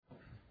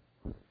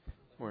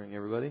Morning,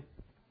 everybody.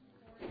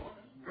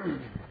 I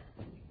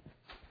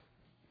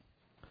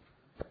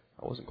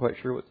wasn't quite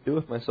sure what to do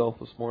with myself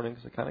this morning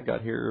because I kind of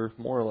got here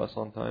more or less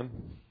on time.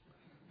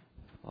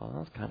 Oh, that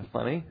was kind of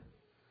funny.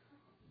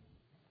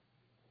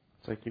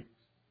 It's like, you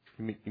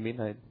mean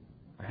I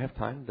have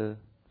time to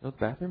go to the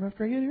bathroom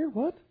after I get here?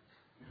 What?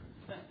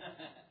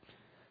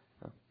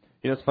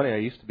 It's funny. I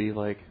used to be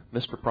like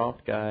Mr.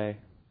 Prompt guy.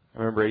 I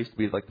remember I used to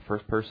be like the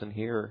first person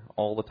here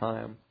all the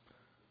time.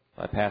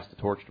 I passed the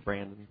torch to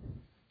Brandon.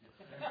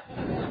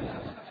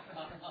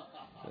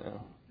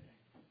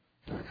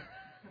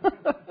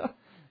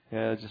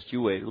 Yeah, just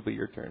you wait. It'll be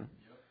your turn.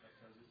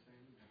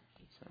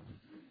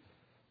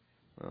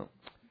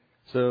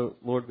 So,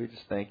 Lord, we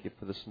just thank you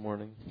for this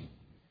morning,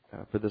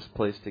 for this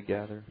place to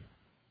gather.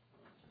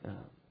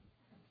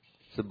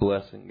 It's a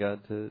blessing,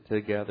 God,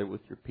 to gather with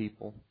your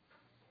people.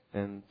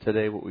 And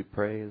today what we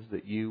pray is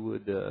that you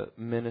would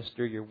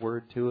minister your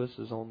word to us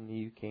as only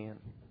you can.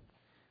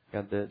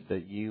 God,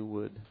 that you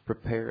would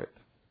prepare it,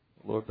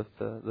 Lord, with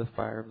the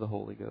fire of the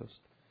Holy Ghost.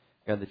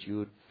 God, that you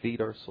would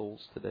feed our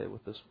souls today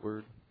with this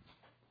word.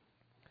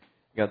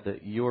 God,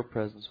 that your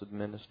presence would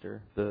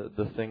minister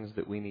the things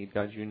that we need.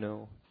 God, you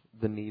know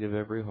the need of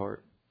every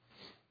heart.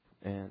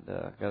 And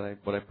God,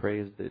 what I pray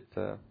is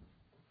that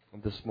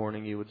this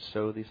morning you would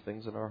sow these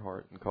things in our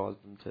heart and cause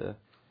them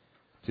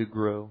to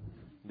grow,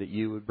 that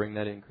you would bring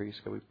that increase.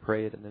 God, we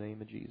pray it in the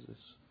name of Jesus.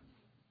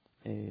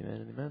 Amen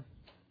and amen.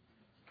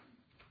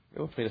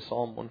 Go with me to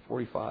Psalm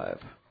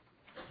 145.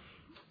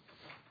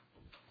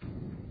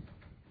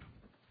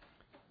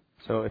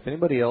 So if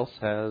anybody else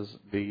has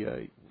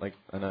the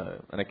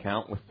an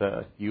account with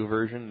the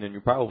YouVersion, then you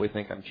probably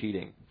think I'm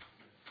cheating.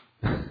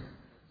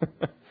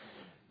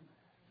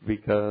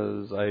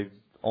 Because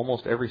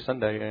almost every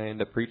Sunday I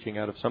end up preaching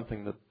out of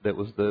something that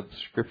was the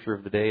scripture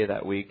of the day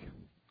that week.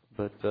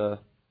 But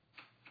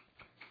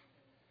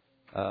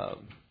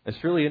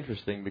it's really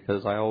interesting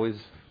because I always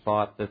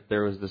thought that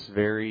there was this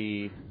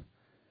very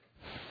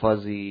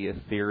fuzzy,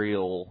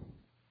 ethereal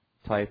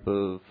type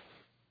of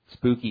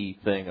spooky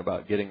thing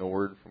about getting a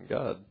word from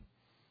God.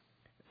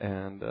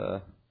 And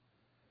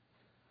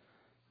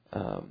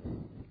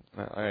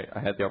I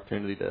had the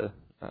opportunity to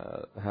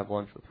have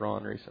lunch with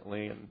Ron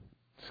recently, and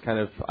just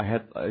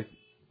I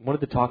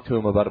wanted to talk to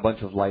him about a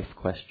bunch of life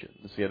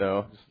questions.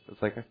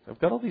 It's like, I've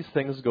got all these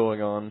things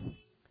going on.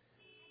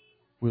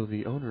 Will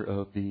the owner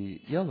of the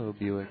yellow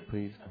Buick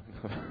please?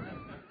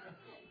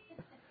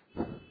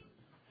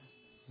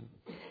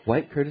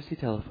 White courtesy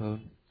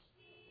telephone.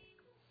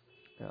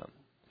 Yeah.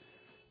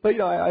 But,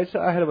 I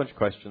had a bunch of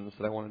questions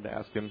that I wanted to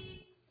ask him.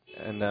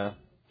 And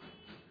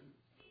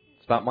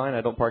it's not mine. I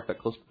don't park that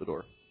close to the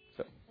door.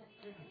 So,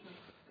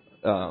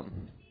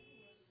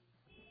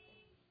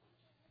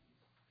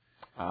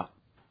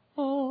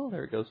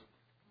 there it goes.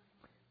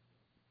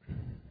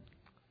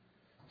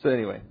 So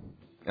anyway,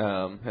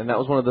 and that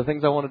was one of the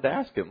things I wanted to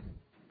ask him.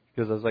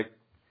 Because I was like,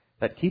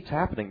 that keeps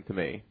happening to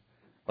me.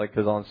 Like,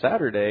 because on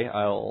Saturday,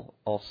 I'll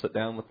sit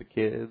down with the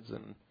kids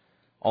and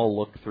I'll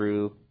look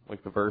through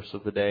like the verse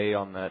of the day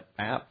on that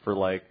app for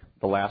like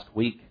the last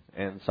week,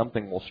 and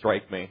something will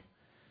strike me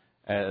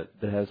that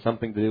has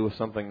something to do with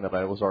something that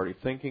I was already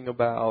thinking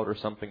about or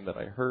something that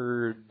I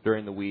heard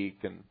during the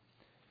week,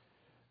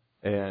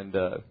 and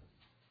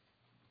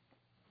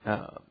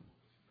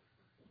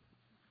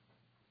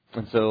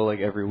so like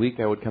every week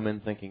I would come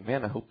in thinking,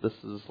 man, I hope this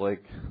is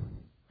like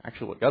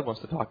actually what God wants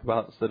to talk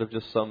about instead of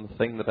just some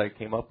thing that I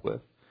came up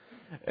with,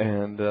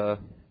 and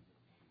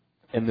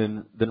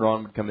then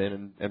Ron would come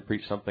in and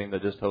preach something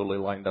that just totally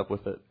lined up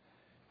with it,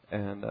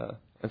 and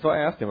so I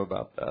asked him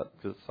about that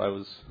because I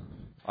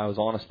was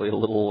honestly a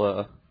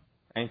little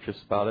anxious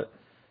about it,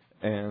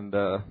 and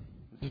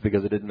just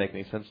because it didn't make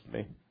any sense to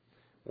me.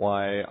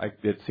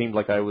 It seemed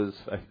like I don't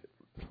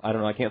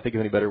know, I can't think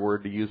of any better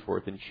word to use for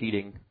it than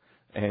cheating,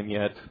 and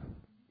yet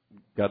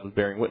God was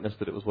bearing witness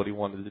that it was what he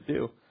wanted to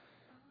do.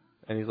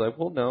 And he's like,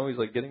 well, no. He's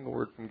like, getting the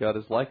word from God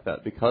is like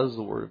that because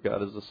the word of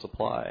God is a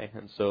supply.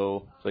 And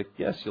so it's like,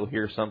 yes, you'll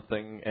hear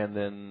something, and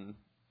then,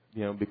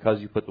 because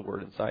you put the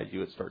word inside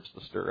you, it starts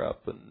to stir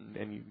up,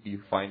 and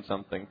you find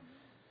something.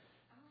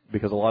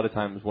 Because a lot of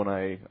times when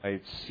I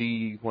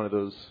see one of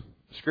those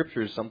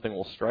scriptures, something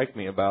will strike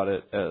me about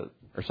it,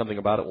 or something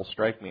about it will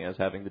strike me as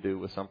having to do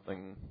with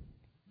something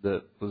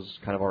that was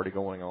kind of already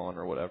going on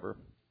or whatever.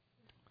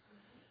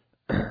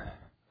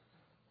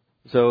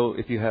 So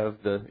if you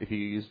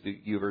use the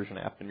YouVersion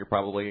app, then you're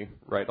probably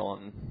right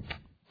on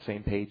the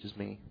same page as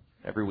me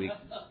every week.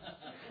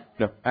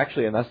 No,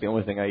 actually, and that's the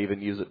only thing I even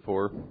use it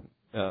for,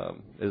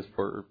 is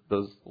for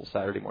those little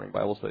Saturday morning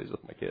Bible studies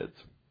with my kids.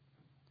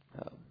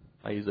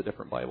 I use a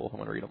different Bible if I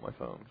want to read on my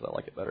phone because I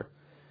like it better.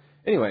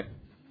 Anyway,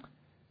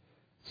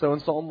 so in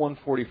Psalm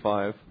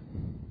 145,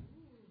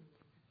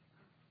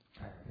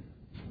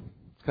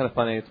 it's kind of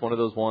funny. It's one of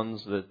those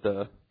ones that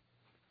you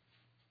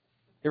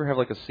ever have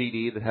like a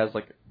CD that has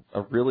like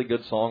a really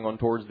good song on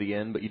towards the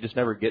end, but you just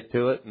never get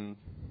to it, and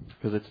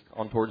because it's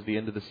on towards the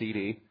end of the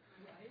CD,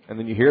 and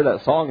then you hear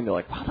that song and you're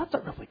like, wow, that's a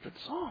really good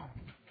song.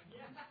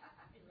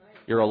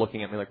 You're all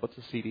looking at me like, what's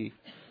a CD?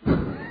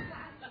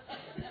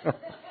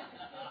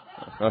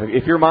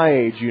 If you're my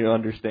age, you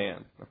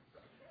understand.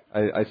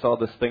 I saw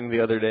this thing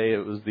the other day.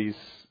 It was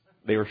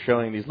they were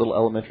showing these little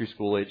elementary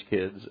school age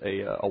kids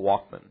a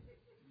Walkman.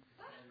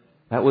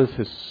 That was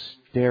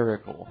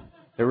hysterical.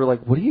 They were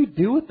like, "What do you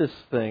do with this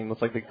thing?"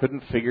 It's like they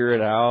couldn't figure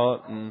it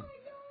out, and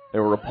they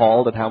were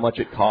appalled at how much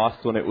it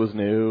cost when it was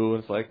new.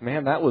 It's like,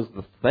 man, that was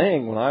the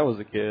thing when I was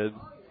a kid.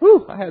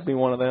 Whew, I had me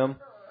one of them.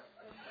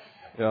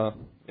 Yeah.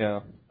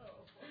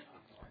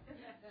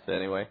 So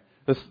anyway,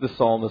 this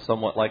psalm is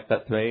somewhat like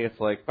that to me. It's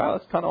like, wow,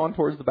 it's kind of on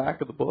towards the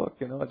back of the book.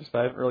 I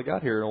haven't really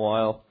got here in a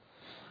while.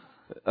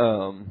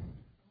 But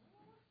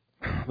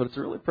it's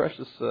a really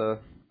precious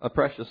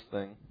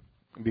thing,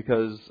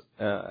 because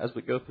as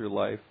we go through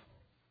life,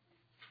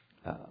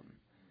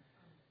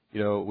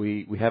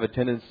 we have a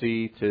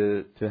tendency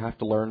to have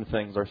to learn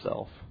things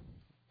ourselves.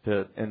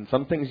 And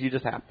some things you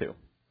just have to.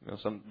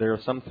 There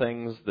are some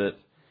things that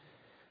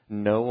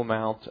no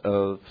amount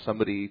of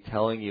somebody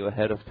telling you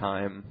ahead of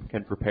time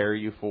can prepare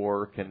you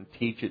for, can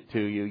teach it to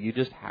you. You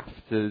just have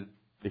to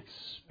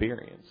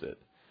experience it.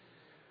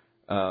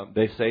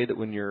 They say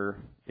that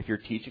if you're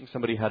teaching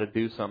somebody how to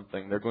do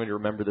something, they're going to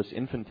remember this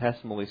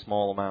infinitesimally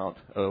small amount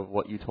of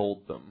what you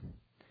told them.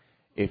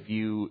 If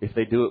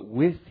they do it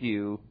with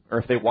you, or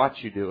if they watch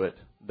you do it,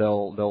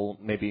 they'll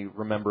maybe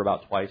remember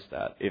about twice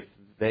that. If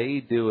they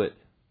do it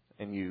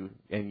and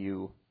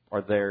you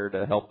are there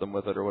to help them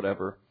with it or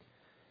whatever,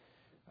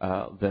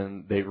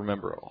 then they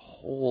remember a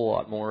whole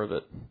lot more of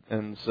it.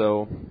 And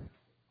so,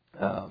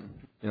 a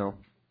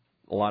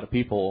lot of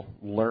people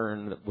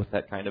learn with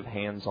that kind of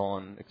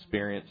hands-on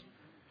experience.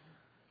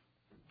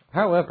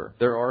 However,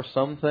 there are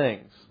some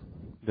things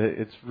that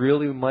it's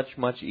really much,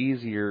 much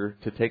easier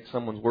to take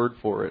someone's word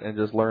for it and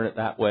just learn it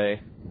that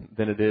way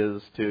than it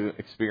is to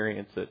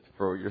experience it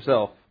for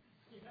yourself.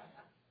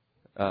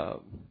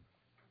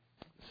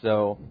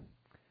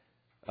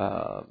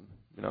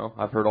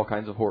 I've heard all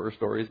kinds of horror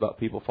stories about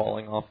people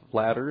falling off of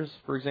ladders,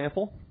 for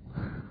example.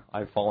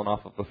 I've fallen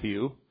off of a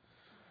few.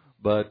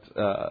 But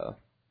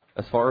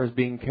as far as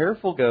being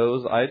careful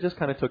goes, I just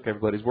kind of took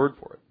everybody's word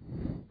for it,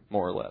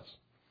 more or less.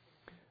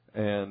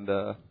 And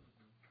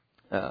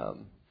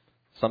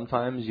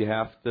sometimes you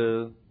have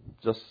to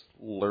just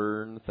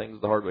learn things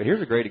the hard way.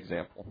 Here's a great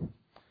example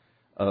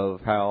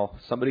of how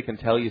somebody can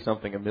tell you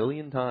something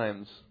 1,000,000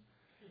 times,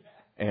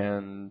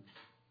 and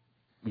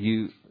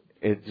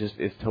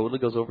it totally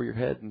goes over your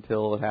head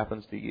until it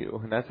happens to you.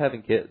 And that's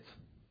having kids.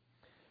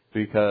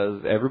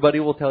 Because everybody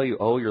will tell you,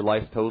 oh, your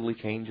life totally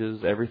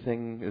changes.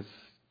 Everything is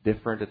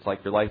different. It's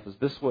like your life is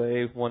this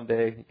way one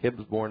day. A kid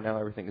was born, now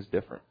everything is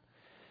different.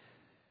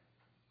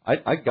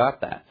 I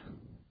got that.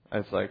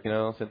 It's like,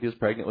 Cynthia's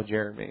pregnant with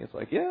Jeremy. It's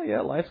like,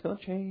 yeah, life's going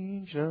to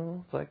change.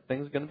 It's like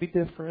things are going to be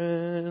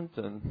different.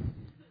 And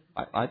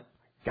I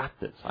got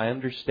this. I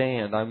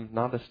understand. I'm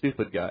not a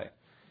stupid guy.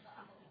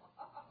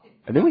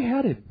 And then we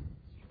had him.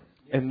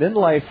 And then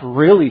life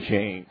really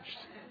changed.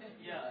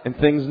 And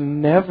things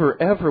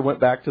never, ever went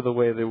back to the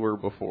way they were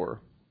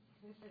before.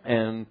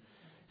 And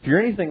if you're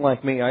anything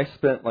like me, I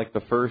spent like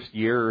the first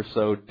year or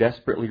so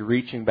desperately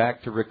reaching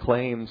back to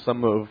reclaim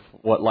some of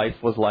what life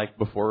was like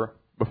before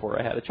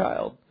I had a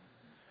child.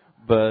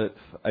 But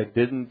I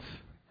didn't.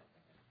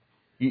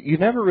 You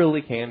never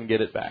really can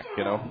get it back,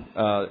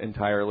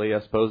 entirely, I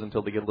suppose,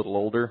 until they get a little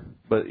older.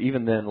 But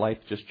even then, life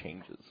just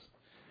changes.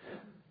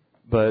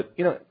 But,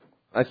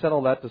 I said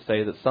all that to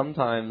say that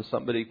sometimes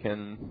somebody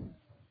can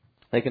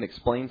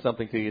explain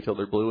something to you till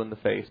they're blue in the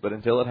face, but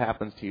until it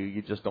happens to you,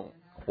 you just don't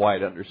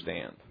quite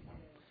understand.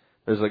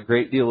 There's a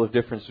great deal of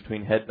difference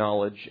between head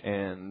knowledge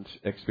and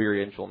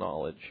experiential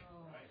knowledge.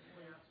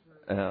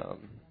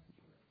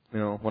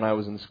 When I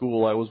was in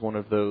school, I was one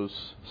of those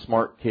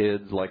smart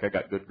kids, like I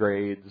got good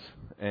grades,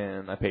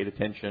 and I paid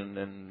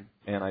attention,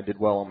 and I did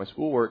well on my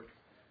schoolwork.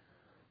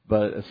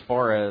 But as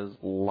far as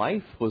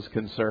life was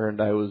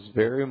concerned, I was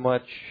very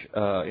much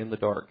in the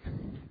dark.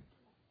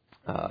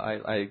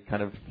 I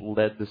kind of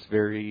led this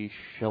very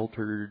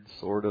sheltered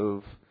sort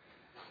of,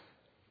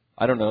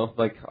 I don't know,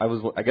 I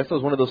guess I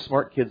was one of those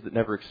smart kids that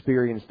never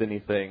experienced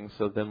anything.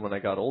 So then when I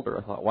got older,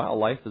 I thought, wow,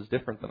 life is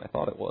different than I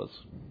thought it was.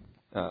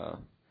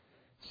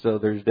 So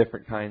there's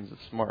different kinds of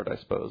smart, I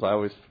suppose.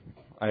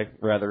 I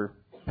rather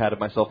patted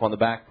myself on the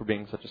back for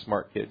being such a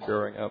smart kid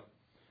growing up.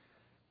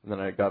 And then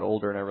I got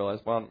older and I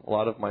realized, well, a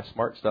lot of my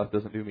smart stuff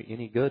doesn't do me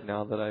any good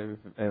now that I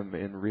am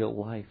in real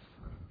life.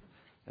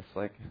 It's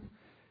like,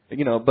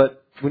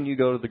 but when you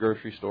go to the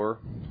grocery store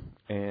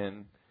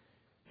and,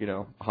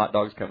 hot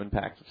dogs come in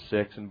packs of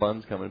 6 and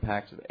buns come in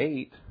packs of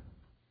 8,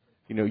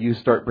 you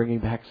start bringing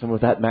back some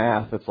of that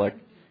math. It's like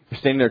you're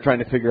standing there trying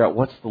to figure out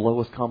what's the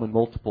lowest common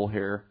multiple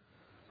here.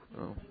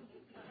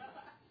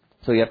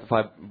 So you have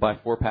to buy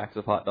 4 packs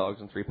of hot dogs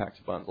and 3 packs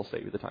of buns. I'll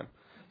save you the time.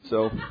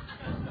 So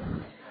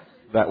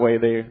that way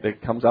they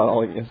comes out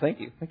all. Yes,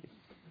 thank you.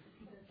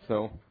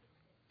 So,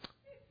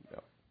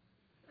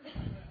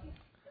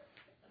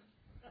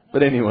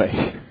 but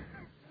anyway,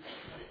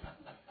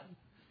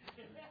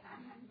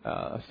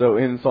 so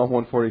in Psalm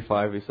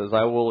 145 he says,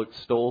 "I will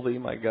extol thee,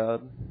 my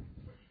God.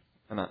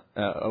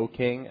 O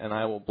King, and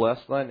I will bless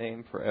thy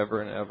name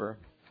forever and ever.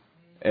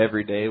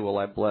 Every day will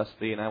I bless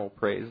thee, and I will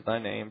praise thy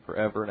name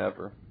forever and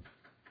ever.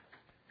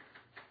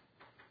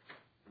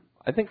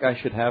 I think I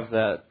should have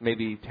that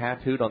maybe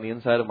tattooed on the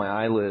inside of my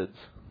eyelids,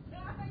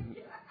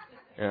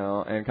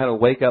 and kind of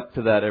wake up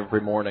to that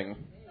every morning.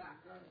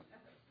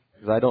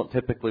 Because I don't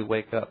typically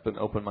wake up and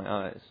open my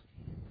eyes.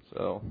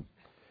 So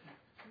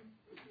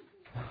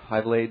I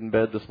laid in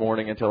bed this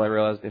morning until I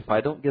realized if I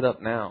don't get up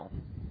now,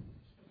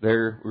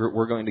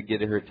 we're going to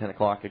get here at 10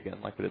 o'clock again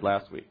like we did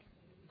last week.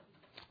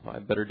 I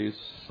better do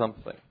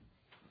something.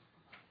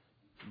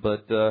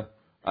 But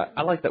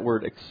I like that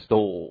word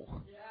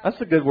extol. That's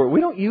a good word.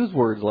 We don't use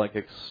words like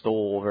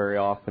extol very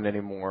often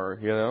anymore,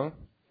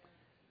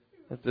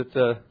 It's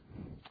a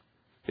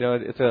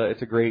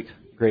great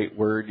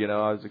word,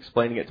 I was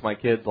explaining it to my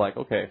kids like,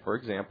 okay, for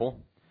example,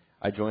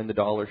 I joined the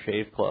Dollar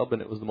Shave Club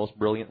and it was the most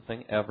brilliant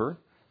thing ever.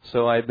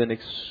 So I've been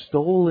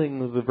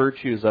extolling the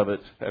virtues of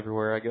it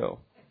everywhere I go.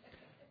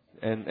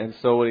 And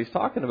so what he's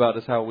talking about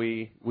is how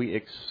we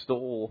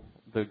extol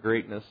the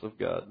greatness of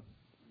God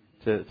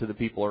to the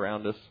people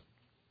around us.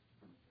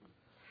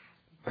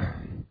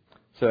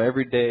 So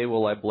every day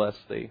will I bless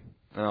thee,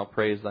 and I'll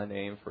praise thy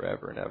name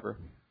forever and ever.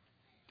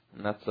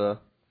 And it's a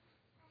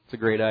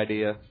great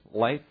idea.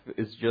 Life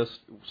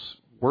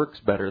works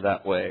better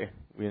that way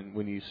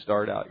when you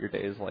start out your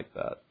days like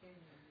that,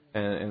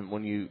 and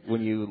when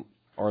you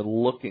are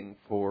looking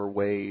for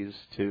ways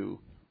to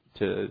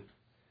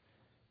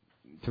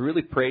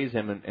really praise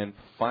Him and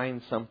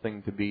find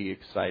something to be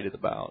excited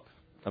about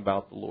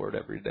the Lord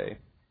every day.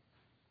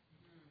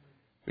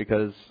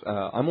 Because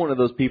I'm one of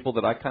those people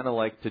that I kind of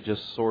like to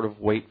just sort of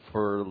wait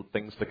for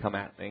things to come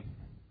at me.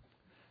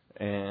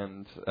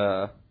 And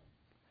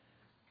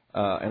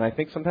I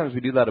think sometimes we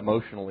do that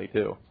emotionally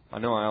too. I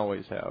know I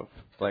always have.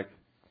 Like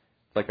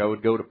I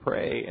would go to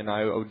pray and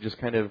I would just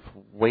kind of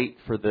wait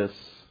for this,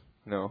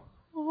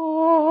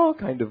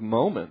 kind of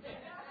moment.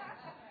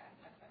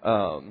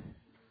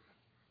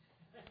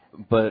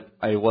 But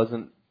I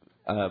wasn't.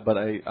 But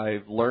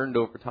I've learned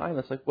over time.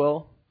 It's like,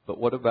 well, but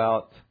what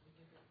about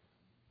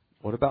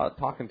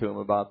talking to Him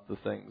about the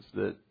things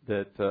that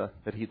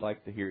He'd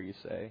like to hear you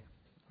say?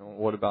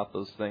 What about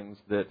those things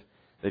that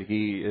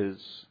He is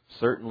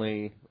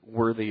certainly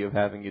worthy of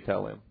having you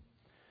tell Him?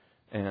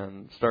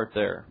 And start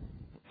there.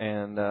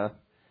 And the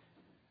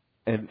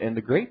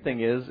great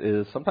thing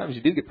is sometimes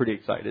you do get pretty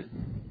excited,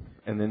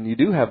 and then you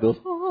do have those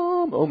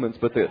moments.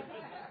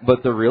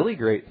 But the really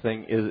great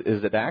thing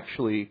is it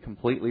actually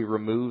completely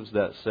removes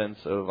that sense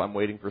of I'm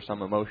waiting for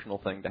some emotional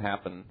thing to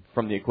happen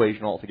from the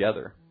equation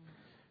altogether.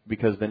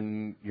 Because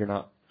then you're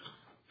not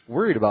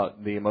worried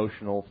about the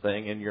emotional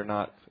thing, and you're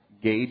not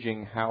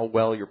gauging how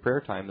well your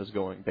prayer time is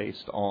going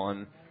based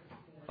on,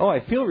 I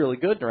feel really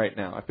good right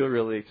now. I feel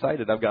really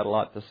excited. I've got a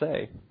lot to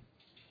say.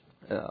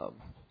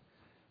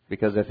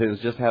 Because if it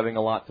was just having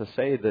a lot to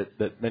say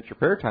that meant your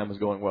prayer time was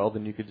going well,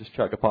 then you could just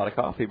chug a pot of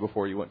coffee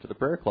before you went to the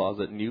prayer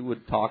closet, and you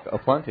would talk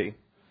aplenty.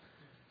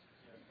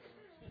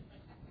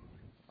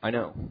 I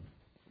know.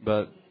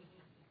 But...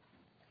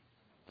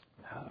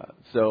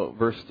 So,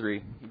 verse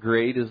 3,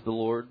 great is the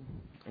Lord,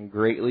 and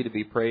greatly to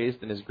be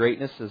praised, and His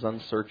greatness is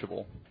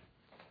unsearchable.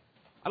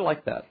 I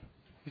like that.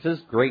 He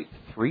says great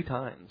 3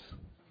 times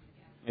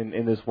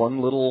in this one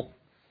little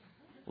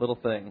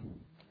thing.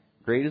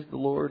 Great is the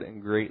Lord,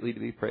 and greatly to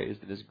be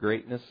praised, and His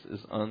greatness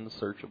is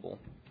unsearchable.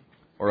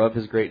 Or of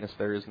His greatness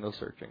there is no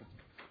searching.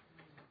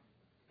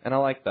 And I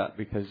like that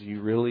because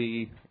you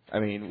really,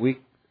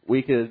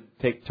 we could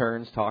take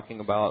turns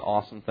talking about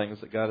awesome things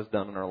that God has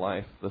done in our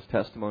life, those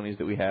testimonies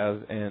that we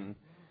have, and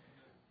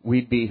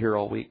we'd be here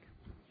all week,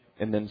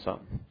 and then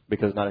some,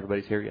 because not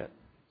everybody's here yet.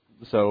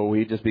 So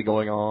we'd just be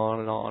going on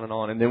and on and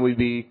on, and then we'd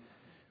be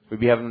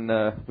having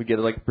we'd get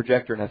like a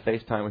projector and have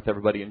FaceTime with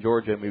everybody in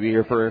Georgia, and we'd be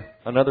here for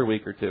another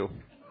week or two.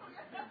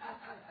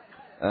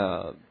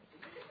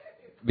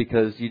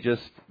 Because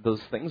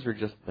those things are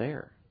just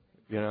there,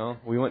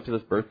 We went to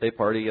this birthday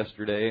party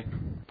yesterday,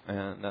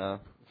 and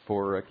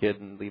for a kid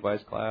in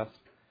Levi's class.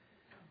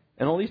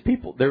 And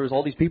there was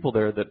all these people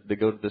there that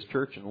go to this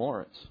church in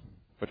Lawrence,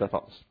 which I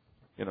thought was,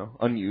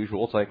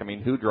 unusual. It's like,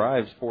 who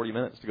drives 40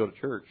 minutes to go to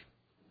church?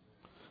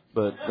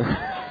 But,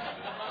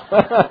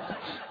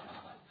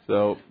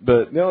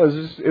 but no,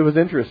 it was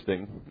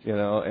interesting,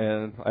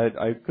 and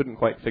I couldn't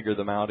quite figure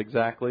them out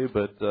exactly,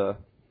 but,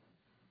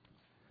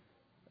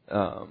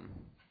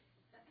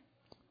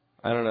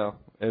 I don't know.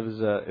 It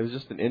was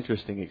just an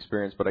interesting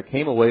experience, but I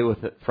came away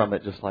from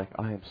it just like,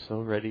 I am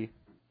so ready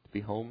to be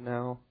home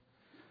now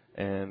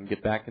and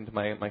get back into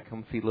my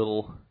comfy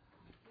little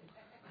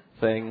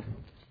thing,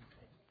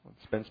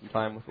 spend some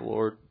time with the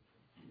Lord.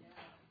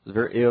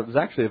 It was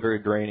actually a very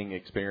draining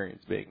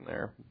experience being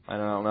there. I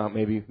don't know,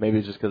 maybe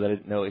it's just because I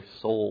didn't know a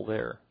soul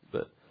there,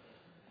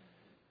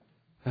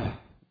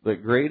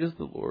 but great is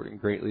the Lord, and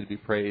greatly to be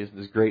praised, and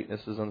His greatness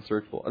is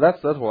unsearchable.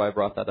 That's why I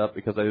brought that up,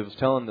 because I was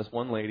telling this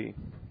one lady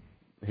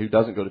who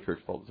doesn't go to church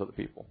with all those other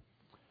people.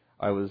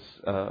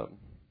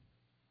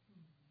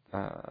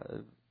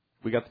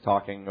 We got to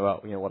talking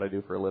about what I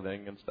do for a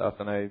living and stuff,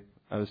 and I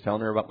I was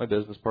telling her about my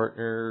business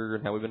partner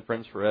and how we've been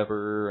friends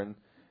forever, and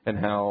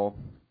how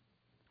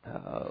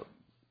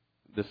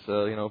this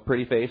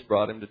pretty face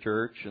brought him to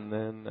church, and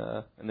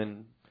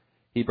then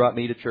he brought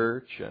me to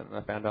church, and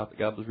I found out that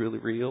God was really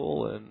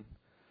real, and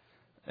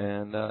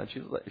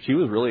she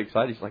was really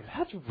excited. She's like,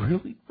 "That's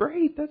really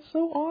great. That's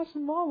so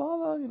awesome, blah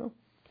blah blah,"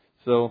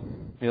 So,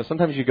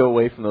 sometimes you go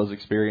away from those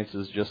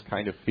experiences just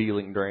kind of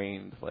feeling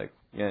drained,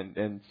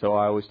 and so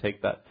I always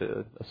take that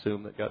to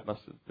assume that God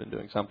must have been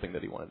doing something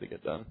that He wanted to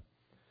get done.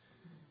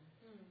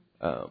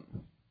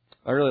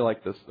 I really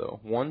like this though.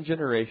 One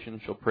generation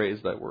shall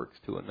praise thy works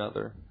to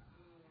another,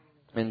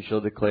 and shall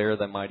declare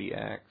thy mighty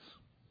acts.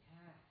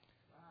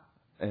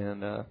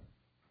 And there's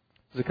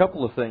a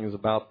couple of things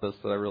about this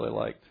that I really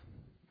liked.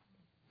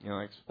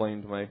 I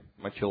explained to my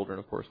children,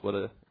 of course, what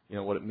it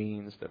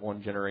means that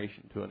one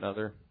generation to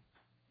another.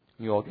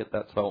 You all get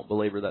that, so I won't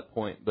belabor that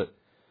point. But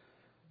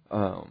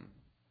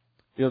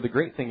the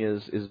great thing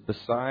is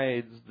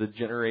besides the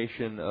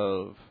generation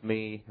of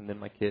me and then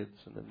my kids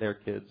and then their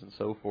kids and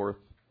so forth,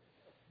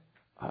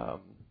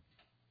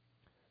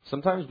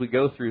 sometimes we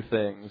go through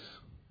things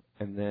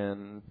and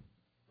then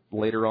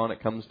later on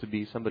it comes to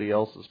be somebody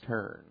else's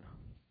turn.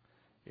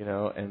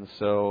 And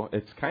so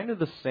it's kind of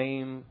the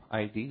same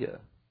idea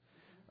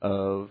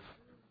of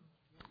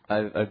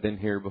I've been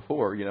here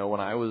before. When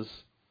I was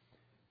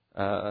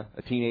a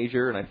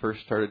teenager and I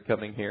first started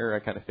coming here, I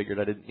kind of figured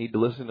I didn't need to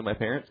listen to my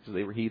parents because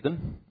they were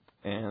heathen,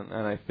 and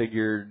I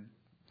figured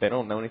they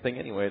don't know anything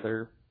anyway.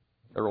 They're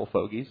old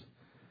fogies.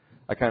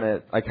 I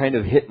kind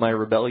of hit my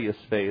rebellious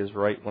phase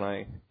right when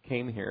I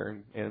came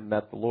here and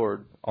met the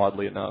Lord.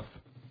 Oddly enough,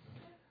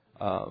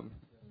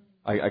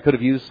 I could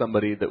have used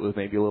somebody that was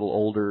maybe a little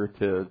older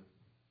to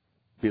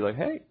be like,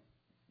 hey,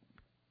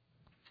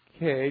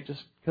 okay,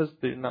 just because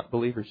they're not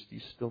believers, you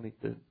still need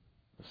to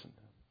listen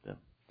to them.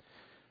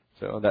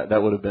 So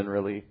that would have been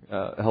really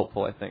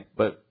helpful, I think.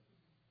 But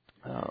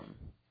so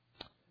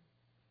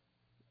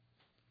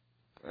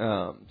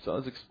I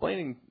was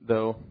explaining,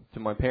 though, to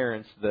my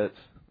parents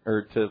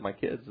or to my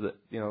kids that,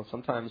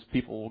 sometimes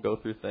people will go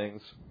through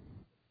things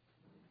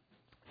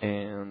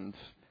and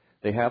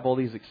they have all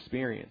these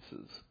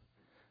experiences.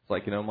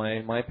 Like,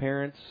 my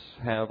parents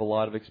have a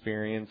lot of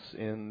experience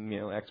in,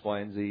 X, Y,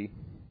 and Z.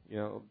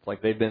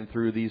 Like they've been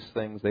through these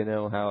things. They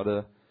know how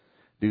to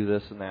do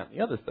this and that and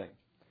the other thing.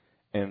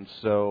 And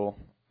so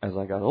as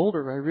I got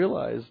older, I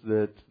realized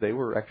that they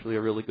were actually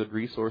a really good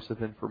resource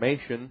of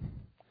information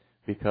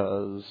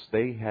because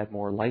they had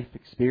more life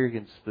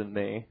experience than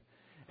me,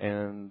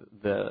 and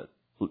that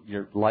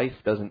your life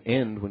doesn't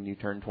end when you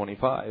turn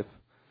 25.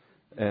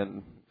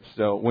 And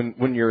so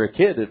when you're a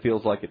kid, it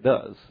feels like it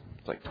does.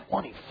 It's like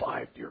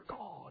 25, dear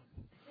God.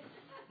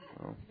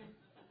 Well,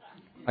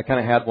 I kind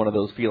of had one of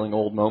those feeling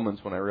old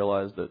moments when I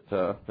realized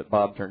that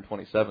Bob turned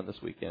 27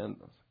 this weekend.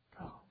 I was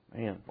like, oh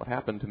man, what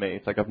happened to me?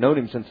 It's like I've known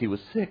him since he was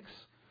 6.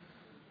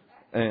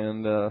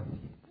 And in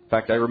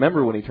fact, I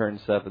remember when he turned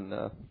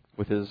 7,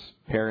 with his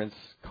parents'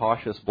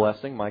 cautious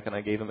blessing, Mike and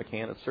I gave him a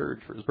can of Surge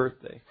for his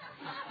birthday.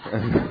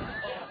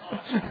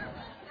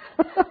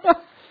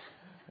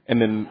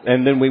 and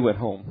then we went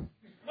home.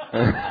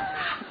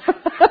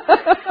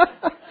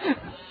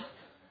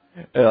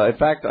 In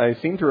fact, I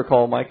seem to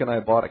recall Mike and I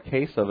bought a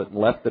case of it and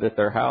left it at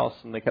their house,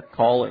 and they kept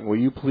calling, "Will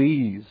you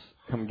please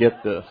come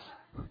get this?"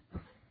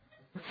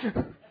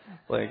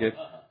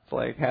 It's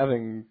like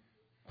having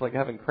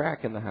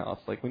crack in the house.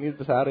 Like, we need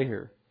this out of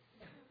here.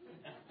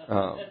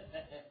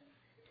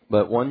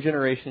 But one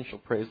generation shall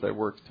praise thy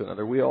works to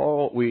another.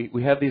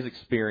 We have these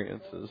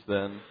experiences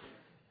then,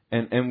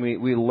 and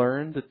we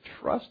learn to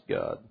trust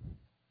God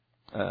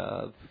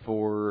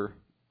for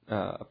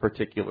a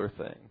particular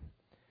thing.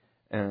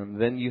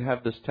 And then you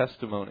have this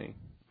testimony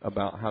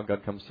about how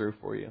God comes through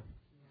for you.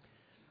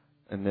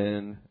 And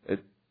then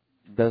it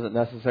doesn't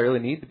necessarily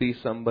need to be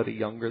somebody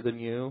younger than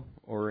you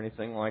or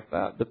anything like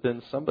that. But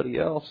then somebody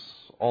else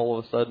all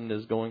of a sudden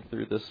is going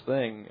through this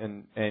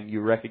thing, and you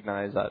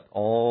recognize that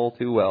all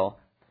too well.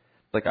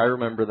 Like, I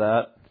remember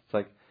that. It's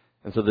like,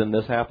 and so then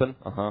this happened.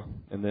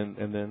 And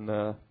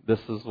then this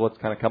is what's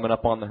kind of coming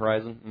up on the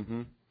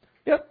horizon.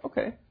 Yep.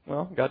 Okay.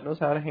 Well, God knows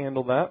how to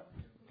handle that.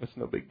 It's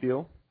no big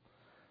deal.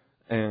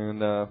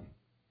 And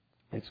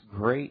it's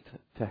great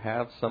to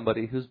have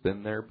somebody who's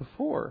been there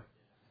before.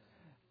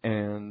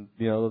 And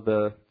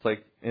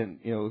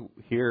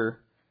here,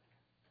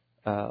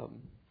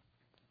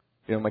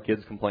 my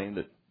kids complain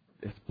that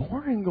it's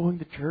boring going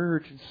to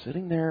church and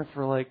sitting there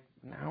for like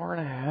an hour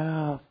and a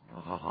half.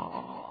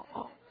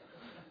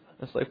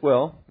 It's like,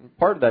 well,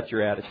 part of that's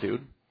your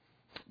attitude,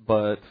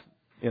 but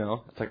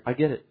it's like, I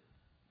get it.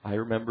 I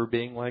remember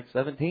being like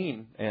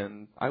 17,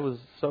 and I was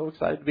so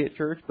excited to be at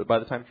church, but by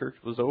the time church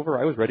was over,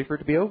 I was ready for it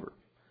to be over.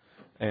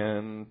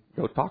 And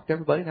go talk to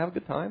everybody and have a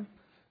good time.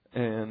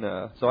 And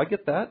so I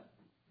get that.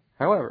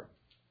 However,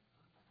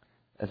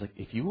 I was like,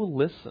 if you will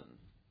listen,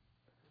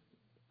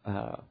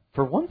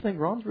 for one thing,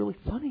 Ron's really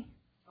funny.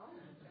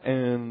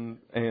 And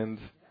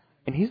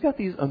he's got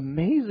these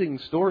amazing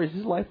stories.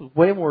 His life is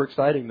way more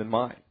exciting than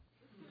mine.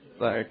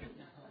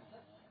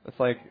 It's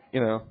like,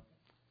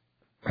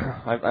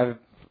 I've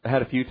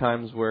had a few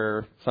times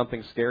where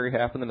something scary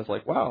happened and it's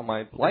like, wow,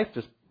 my life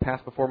just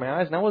passed before my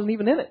eyes and I wasn't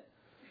even in it.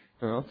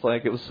 It's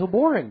like it was so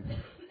boring.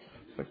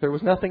 Like there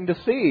was nothing to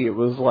see. It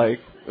was like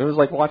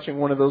watching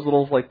one of those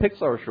little like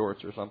Pixar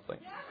shorts or something.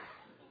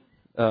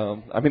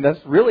 That's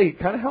really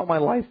kind of how my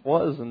life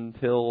was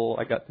until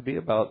I got to be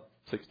about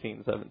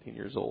 16, 17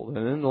 years old.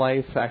 And then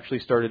life actually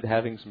started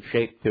having some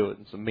shape to it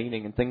and some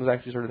meaning, and things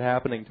actually started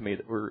happening to me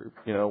that were,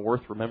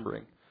 worth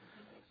remembering.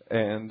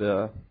 And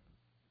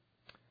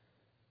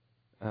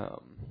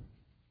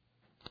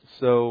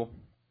so,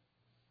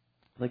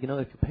 if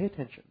you pay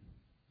attention,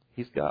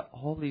 he's got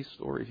all these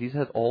stories. He's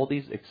had all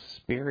these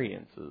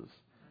experiences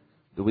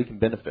that we can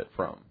benefit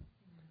from.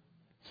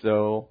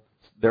 So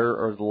there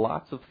are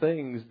lots of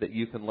things that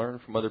you can learn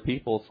from other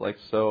people. It's like,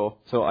 so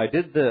I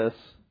did this,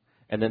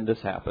 and then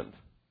this happened.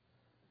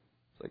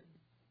 It's like,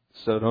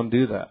 so don't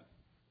do that.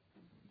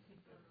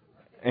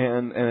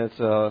 And it's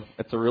a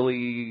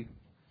really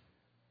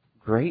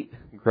great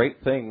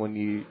thing when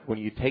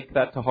you take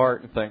that to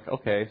heart and think,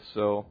 okay,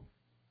 so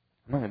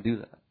I'm not going to do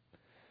that.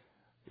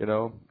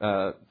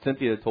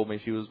 Cynthia told me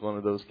she was one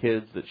of those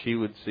kids that she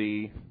would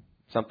see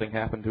something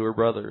happen to her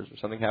brothers or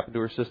something happen to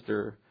her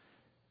sister,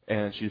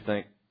 and she'd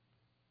think,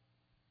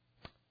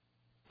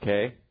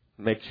 okay,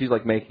 she's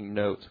like making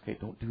notes. Okay,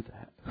 don't do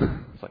that.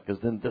 It's like,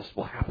 because then this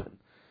will happen.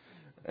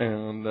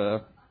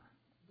 And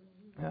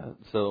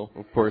so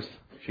of course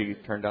she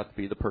turned out to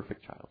be the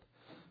perfect child.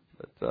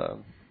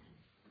 But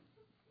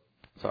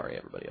sorry,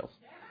 everybody else.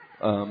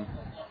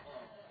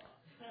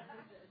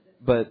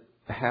 But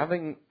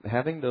having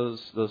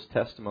those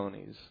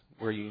testimonies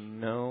where you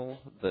know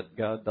that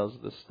God does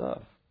this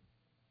stuff,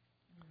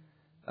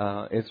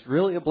 it's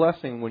really a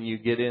blessing when you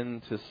get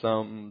into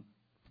some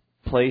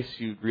place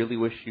you really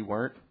wish you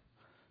weren't,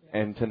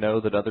 and to know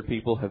that other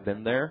people have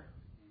been there,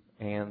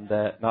 and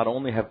that not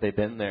only have they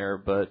been there,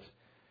 but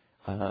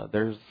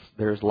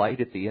there's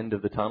light at the end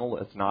of the tunnel.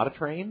 It's not a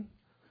train.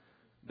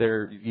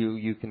 There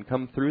you can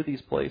come through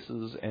these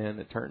places,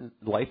 and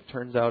life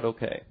turns out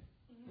okay.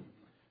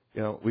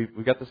 We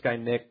got this guy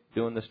Nick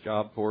doing this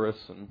job for us,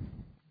 and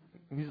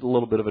he's a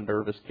little bit of a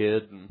nervous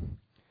kid, and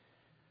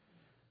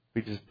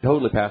we just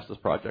totally passed this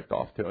project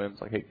off to him.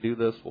 It's like, hey, do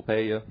this, we'll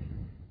pay you.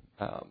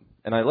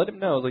 And I let him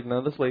know, like,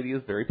 no, this lady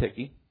is very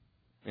picky.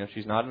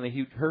 She's not in a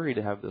huge hurry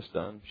to have this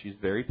done. She's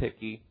very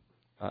picky,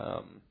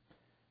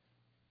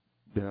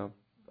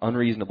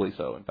 unreasonably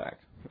so, in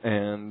fact.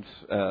 And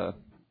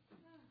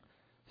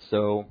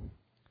so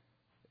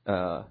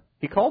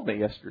he called me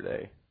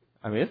yesterday.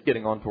 It's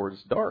getting on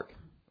towards dark,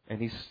 and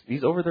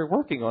he's over there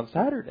working on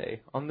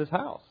Saturday on this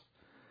house.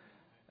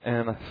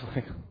 And I was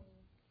like,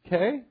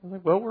 okay. I was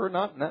like, well, we're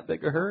not in that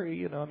big a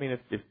hurry,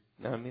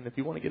 if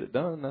you want to get it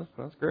done,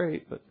 that's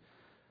great. But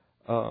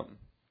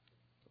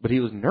he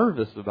was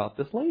nervous about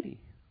this lady,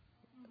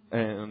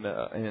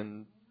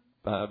 and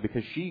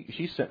because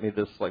she sent me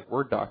this like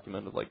Word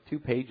document of like 2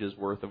 pages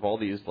worth of all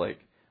these like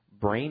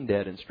brain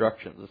dead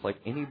instructions. It's like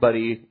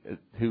anybody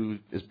who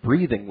is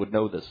breathing would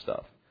know this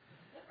stuff,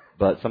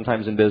 but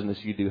sometimes in business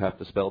you do have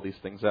to spell these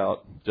things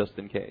out just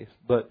in case.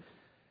 But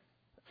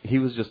he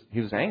was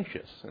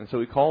anxious, and so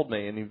he called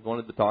me and he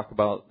wanted to talk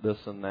about this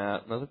and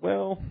that, and I was like,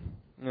 well,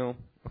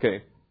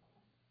 okay.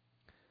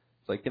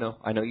 It's like,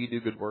 I know you do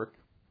good work,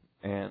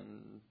 and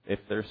if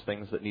there's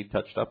things that need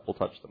touched up, we'll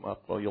touch them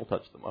up. Well, you'll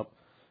touch them up,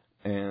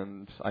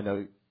 and I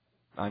know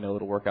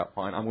it'll work out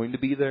fine. I'm going to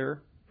be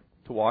there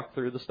to walk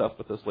through the stuff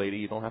with this lady.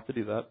 You don't have to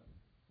do that.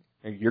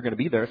 You're going to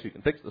be there so you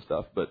can fix the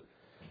stuff, but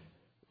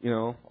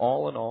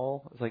all in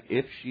all, it's like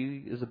if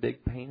she is a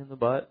big pain in the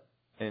butt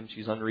and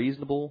she's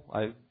unreasonable,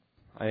 I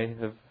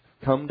have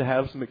come to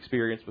have some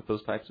experience with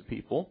those types of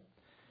people.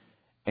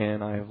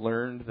 And I've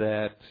learned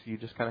that you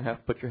just kind of have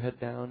to put your head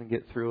down and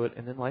get through it,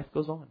 and then life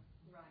goes on.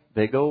 Right.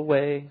 They go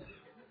away,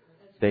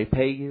 they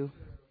pay you,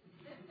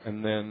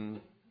 and then,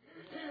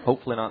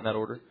 hopefully not in that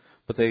order,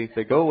 but they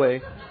go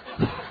away.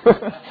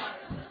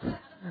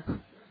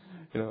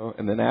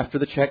 And then after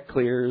the check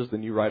clears,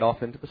 then you ride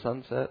off into the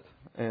sunset,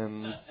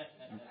 and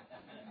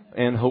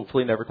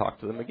hopefully never talk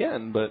to them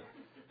again. But,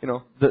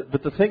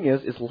 the thing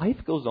is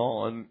life goes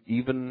on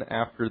even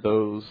after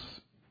those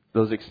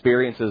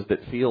experiences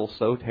that feel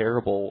so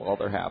terrible while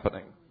they're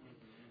happening.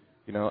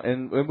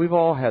 And we've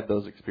all had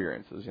those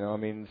experiences.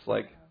 It's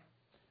like,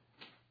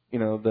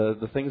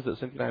 the things that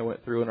Cynthia and I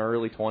went through in our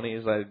early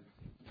 20s,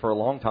 for a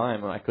long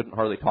time, I couldn't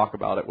hardly talk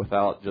about it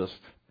without just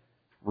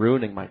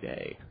ruining my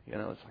day.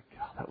 It's like,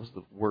 God, that was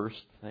the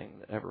worst thing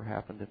that ever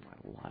happened in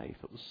my life.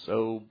 It was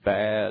so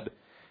bad.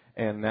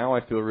 And now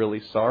I feel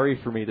really sorry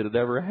for me that it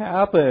ever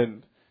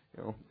happened.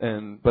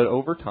 But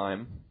over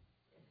time,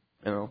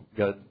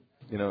 God,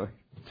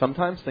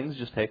 sometimes things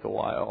just take a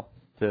while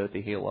to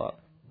heal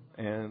up.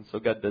 And so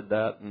God did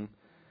that, and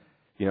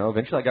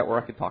eventually I got where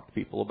I could talk to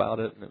people about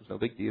it, and it was no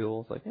big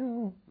deal. It's like,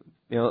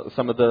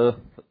 some of the,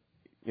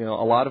 a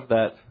lot of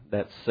that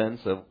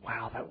sense of,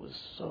 wow, that was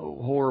so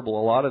horrible,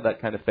 a lot of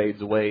that kind of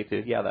fades away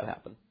to, yeah, that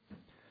happened.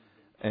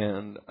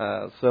 And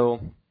so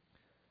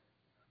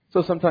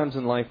So sometimes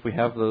in life we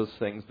have those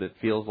things that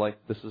feels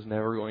like this is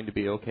never going to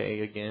be okay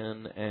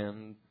again,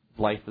 and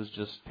life is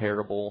just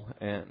terrible,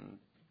 and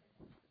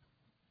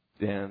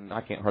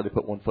I can't hardly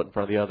put one foot in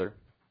front of the other.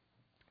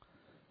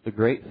 The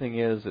great thing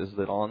is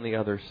that on the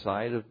other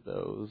side of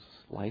those,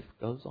 life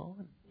goes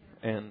on.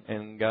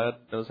 And God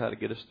knows how to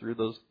get us through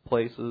those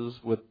places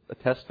with a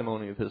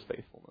testimony of His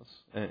faithfulness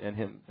and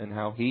Him and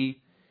how He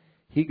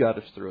got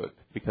us through it.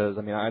 Because,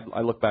 I mean,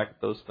 I look back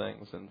at those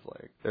things and it's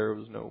like, there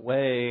was no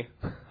way.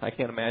 I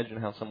can't imagine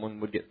how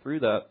someone would get through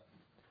that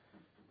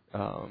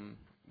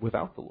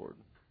without the Lord.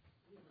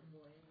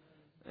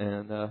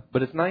 And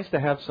but it's nice to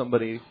have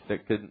somebody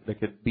that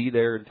could be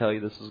there and tell you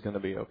this is going to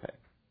be okay.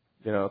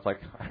 You know, it's like,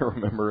 I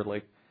remember,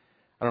 like,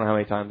 I don't know how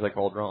many times I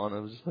called Ron.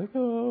 I was just like,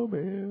 oh,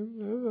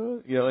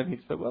 man. You know, and he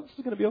said, well, this is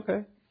going to be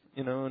okay.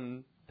 You know,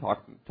 and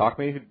talk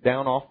me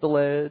down off the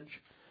ledge.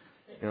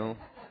 You know.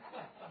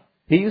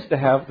 He used to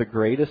have the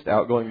greatest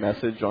outgoing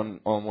message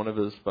on one of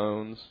his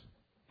phones.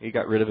 He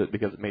got rid of it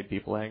because it made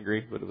people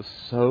angry, but it was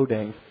so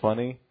dang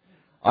funny.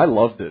 I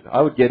loved it.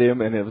 I would get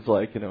him, and it was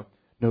like, you know,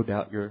 no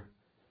doubt you're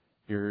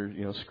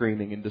you know,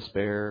 screaming in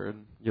despair,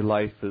 and your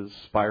life is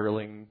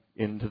spiraling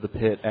into the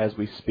pit as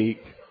we speak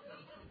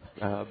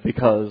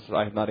because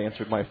I have not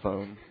answered my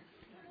phone.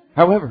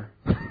 However,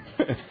 you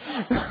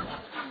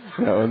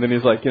know, and then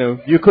he's like, you know,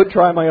 you could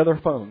try my other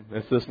phone.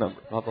 It's this number.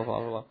 Blah blah blah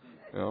blah blah.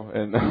 You know,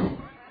 and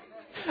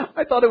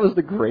I thought it was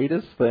the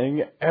greatest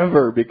thing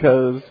ever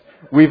because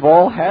we've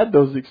all had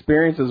those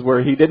experiences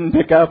where he didn't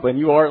pick up, and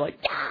you are like,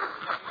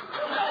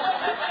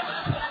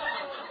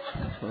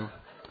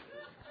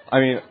 I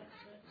mean,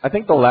 I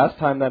think the last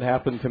time that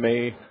happened to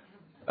me,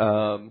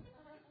 it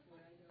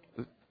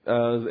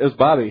was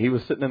Bobby. He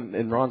was sitting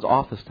in Ron's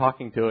office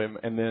talking to him,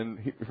 and then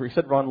he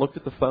said Ron looked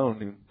at the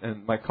phone,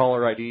 and my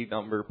caller ID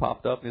number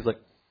popped up, and he's like,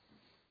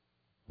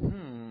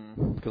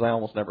 because I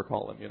almost never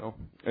call him, you know.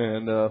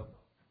 And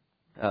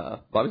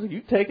Bobby's like,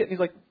 you take it? And he's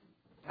like,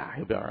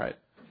 he'll be all right.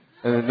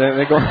 And then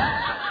they go,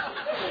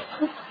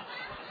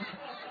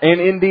 and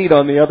indeed,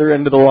 on the other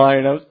end of the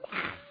line, I was,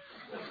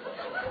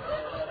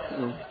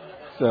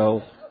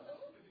 so.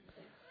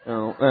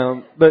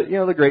 But, you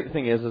know, the great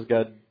thing is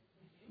God,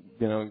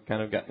 you know,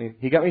 kind of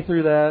He got me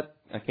through that.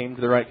 I came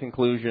to the right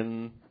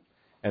conclusion,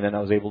 and then I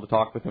was able to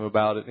talk with him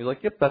about it. And he's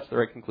like, yep, that's the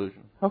right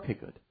conclusion. Okay,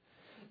 good.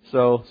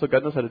 So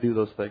God knows how to do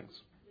those things.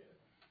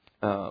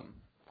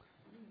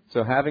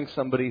 So having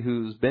somebody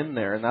who's been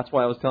there, and that's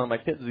why I was telling my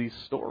kids these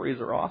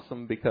stories are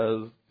awesome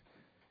because,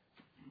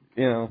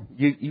 you know,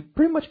 you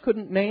pretty much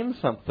couldn't name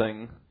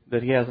something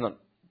that he hasn't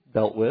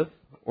dealt with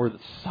or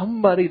that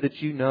somebody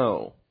that you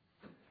know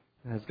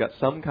has got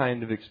some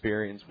kind of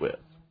experience with,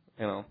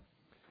 you know.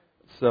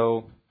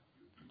 So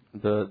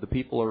the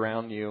people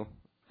around you,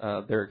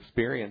 their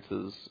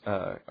experiences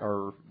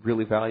are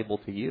really valuable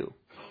to you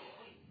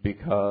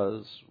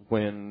because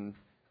when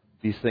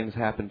these things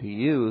happen to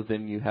you,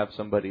 then you have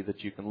somebody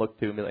that you can look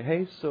to and be like,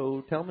 hey,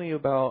 so tell me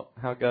about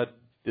how God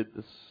did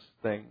this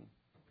thing.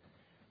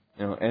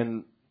 You know,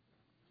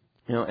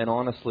 and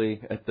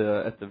honestly, at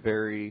the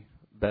very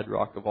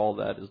bedrock of all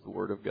that is the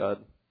Word of God.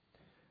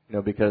 You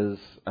know, because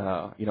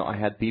you know, I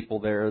had people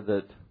there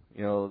that,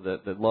 you know,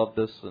 that loved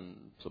us and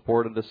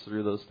supported us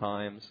through those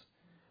times.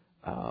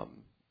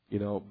 You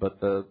know,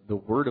 but the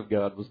Word of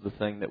God was the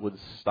thing that would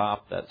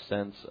stop that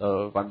sense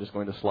of I'm just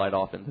going to slide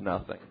off into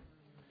nothing.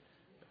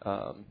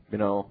 You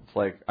know, it's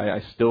like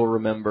I still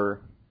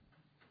remember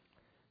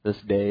this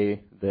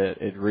day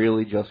that it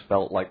really just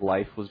felt like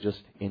life was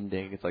just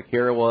ending. It's like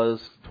here it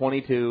was,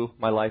 22,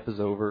 my life is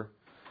over,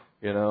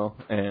 you know,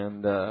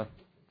 and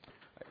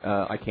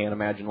I can't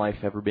imagine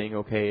life ever being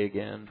okay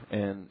again.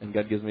 And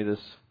God gives me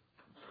this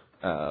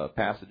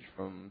passage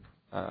from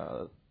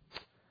I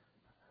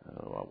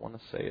want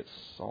to say it's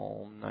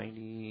Psalm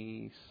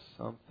 90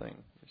 something.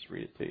 Let's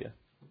read it to you.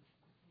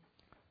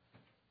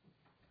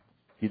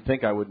 You'd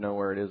think I would know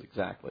where it is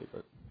exactly,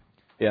 but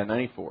yeah,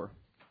 94.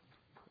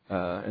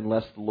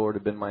 Unless the Lord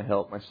had been my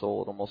help, my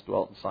soul had almost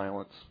dwelt in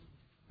silence.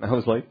 And I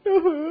was like,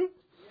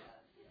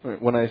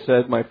 when I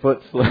said my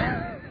foot slipped.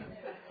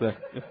 You're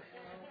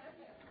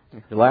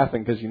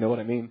laughing because you know what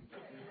I mean.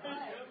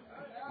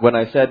 When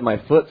I said my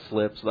foot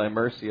slips, thy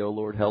mercy, O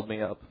Lord, held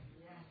me up.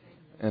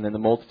 And in the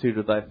multitude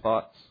of thy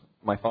thoughts,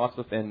 my thoughts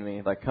within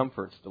me, thy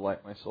comforts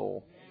delight my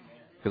soul.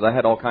 Because I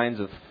had all kinds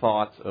of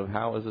thoughts of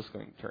how is this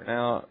going to turn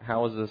out?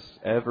 How is this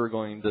ever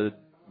going to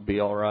be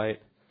all right?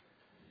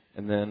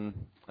 And then,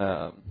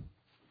 so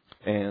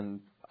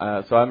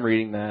I'm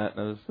reading that, and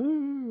I was,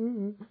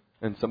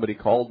 and somebody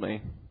called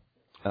me,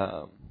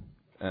 and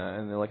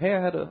they're like, "Hey,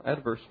 I had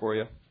a verse for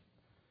you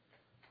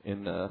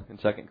in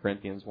 2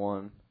 Corinthians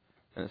 1,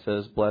 and it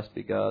says, "Blessed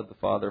be God, the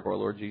Father of our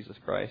Lord Jesus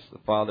Christ, the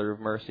Father of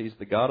mercies,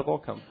 the God of all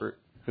comfort,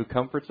 who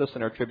comforts us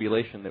in our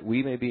tribulation, that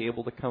we may be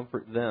able to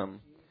comfort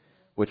them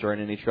which are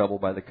in any trouble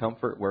by the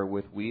comfort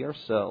wherewith we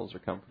ourselves are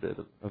comforted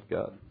of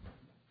God."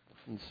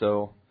 And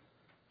so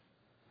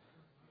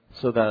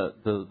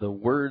that the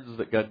words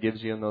that God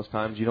gives you in those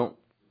times, you don't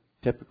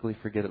typically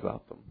forget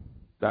about them.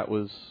 That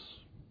was,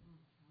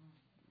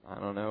 I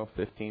don't know,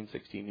 15,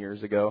 16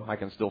 years ago, I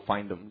can still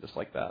find them just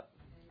like that.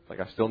 Like,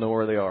 I still know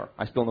where they are.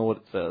 I still know what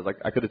it says. Like,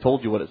 I could have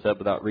told you what it said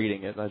without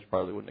reading it, and I just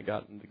probably wouldn't have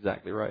gotten it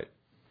exactly right.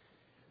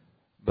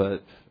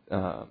 But,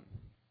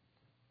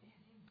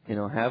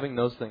 having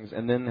those things,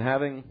 and then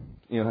having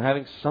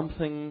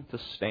something to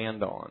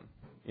stand on,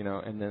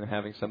 and then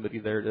having somebody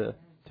there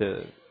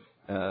to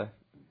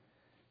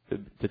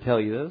tell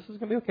you, this is going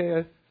to be okay.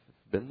 I've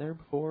been there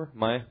before.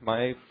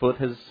 My foot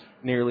has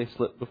nearly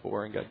slipped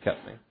before, and God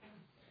kept me.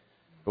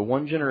 But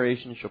one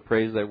generation shall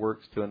praise thy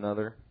works to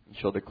another, and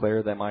shall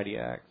declare thy mighty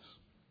acts.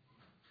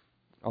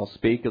 I'll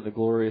speak of the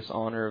glorious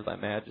honor of thy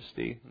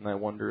majesty and thy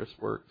wondrous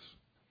works.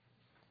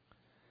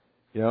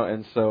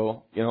 And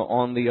so,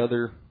 on the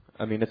other,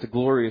 it's a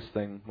glorious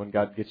thing when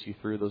God gets you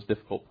through those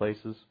difficult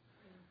places.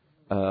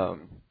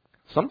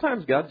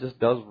 Sometimes God just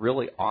does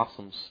really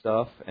awesome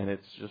stuff, and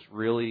it's just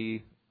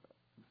really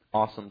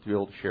awesome to be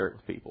able to share it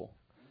with people.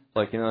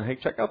 Like, hey,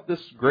 check out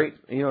this great,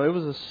 it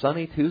was a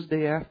sunny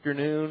Tuesday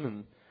afternoon,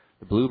 and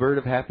the bluebird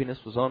of happiness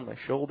was on my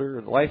shoulder,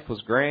 and life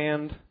was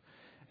grand.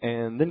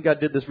 And then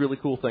God did this really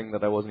cool thing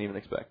that I wasn't even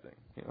expecting,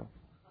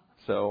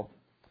 So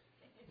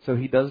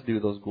He does do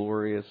those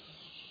glorious,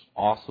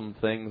 awesome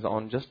things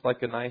on just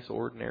like a nice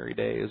ordinary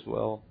day as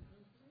well.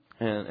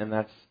 And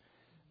that's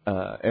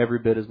every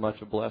bit as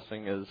much a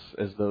blessing as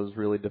those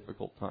really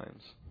difficult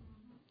times.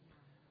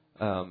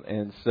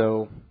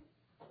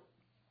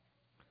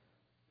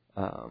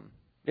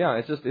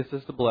 It's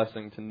just a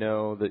blessing to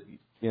know that,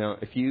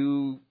 if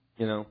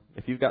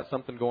you've got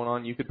something going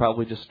on, you could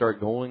probably just start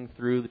going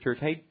through the church.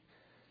 Hey,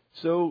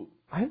 so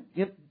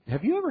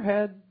have you ever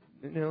had,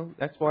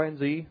 X, Y, and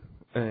Z?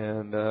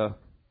 And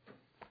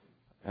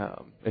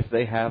if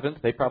they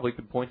haven't, they probably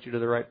could point you to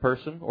the right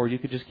person, or you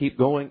could just keep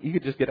going. You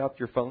could just get out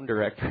your phone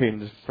directory and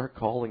just start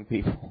calling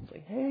people.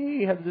 Say,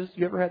 hey,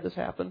 you ever had this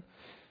happen?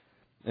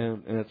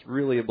 And it's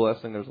really a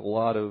blessing. There's a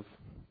lot of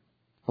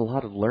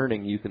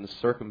learning you can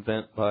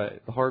circumvent by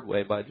the hard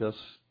way by just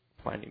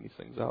finding these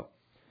things out.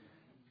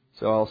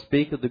 So I'll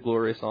speak of the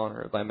glorious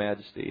honor of thy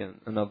majesty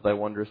and of thy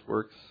wondrous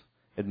works,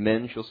 and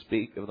men shall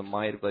speak of the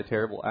might of thy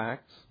terrible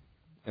acts,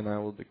 and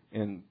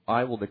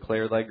I will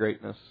declare thy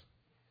greatness.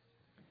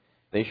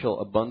 They shall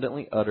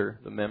abundantly utter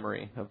the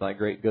memory of thy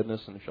great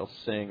goodness, and shall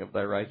sing of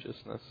thy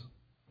righteousness.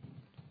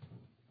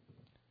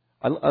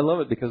 I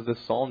love it because this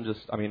psalm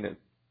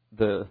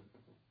the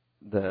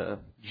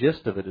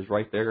gist of it is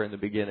right there in the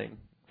beginning,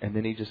 and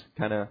then he just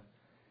kind of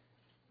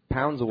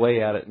pounds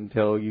away at it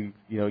until you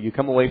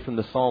come away from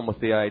the psalm with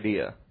the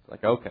idea. It's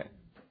like, okay,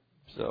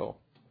 so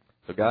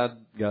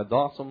God's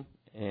awesome,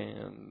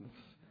 and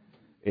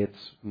it's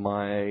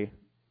my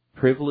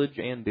privilege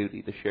and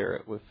duty to share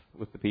it with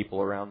the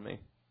people around me.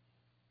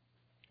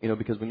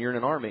 Because when you're in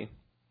an army,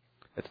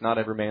 it's not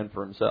every man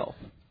for himself.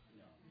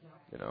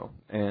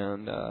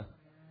 And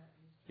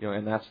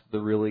that's the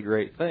really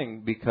great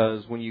thing,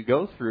 because when you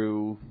go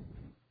through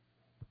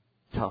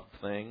tough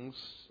things,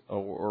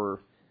 or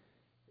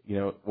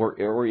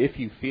if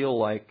you feel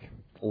like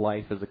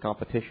life is a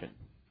competition,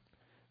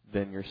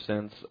 then your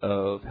sense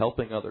of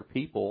helping other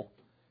people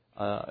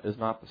is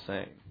not the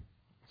same.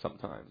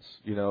 Sometimes,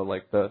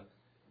 like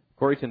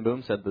Corrie ten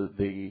Boom said,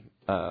 the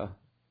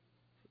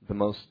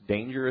most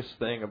dangerous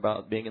thing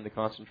about being in the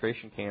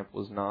concentration camp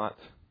was not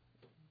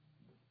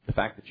the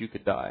fact that you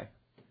could die.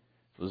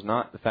 It was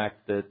not the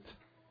fact that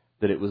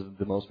it was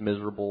the most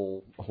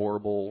miserable,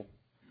 horrible,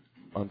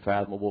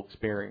 unfathomable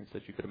experience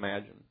that you could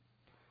imagine.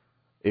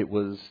 It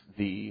was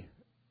the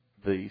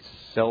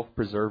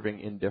self-preserving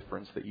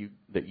indifference that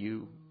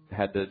you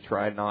had to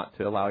try not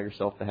to allow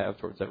yourself to have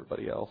towards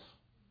everybody else.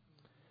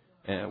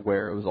 And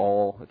where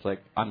it's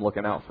like, I'm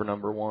looking out for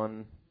number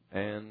one,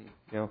 and,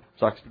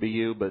 sucks to be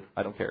you, but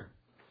I don't care.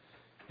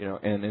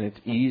 And it's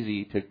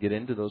easy to get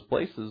into those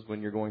places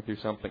when you're going through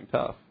something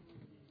tough.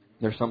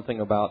 There's something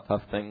about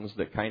tough things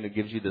that kind of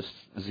gives you this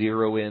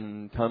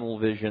zero-in tunnel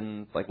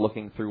vision, like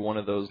looking through one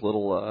of those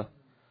little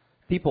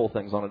peephole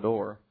things on a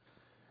door.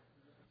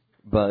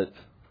 But,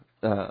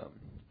 but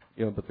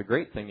the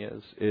great thing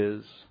is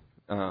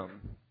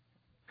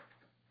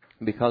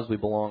because we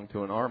belong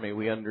to an army,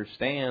 we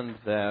understand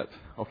that,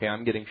 okay,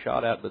 I'm getting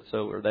shot at, but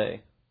so are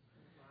they.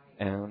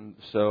 And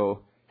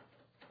so,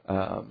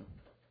 I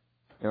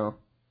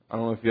don't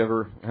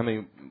know how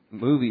many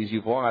movies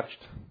you've watched,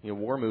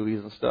 war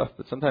movies and stuff,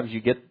 but sometimes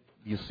you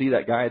see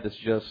that guy that's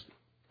just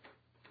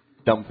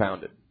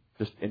dumbfounded,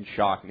 just in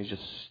shock, and he's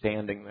just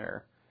standing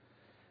there.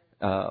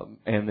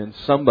 And then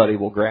somebody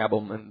will grab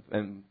them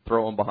and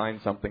throw them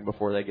behind something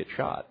before they get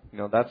shot.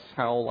 That's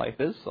how life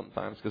is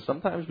sometimes, because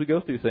sometimes we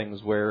go through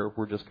things where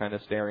we're just kind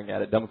of staring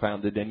at it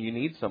dumbfounded, and you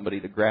need somebody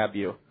to grab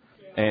you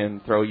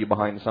and throw you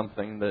behind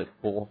something that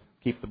will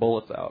keep the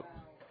bullets out.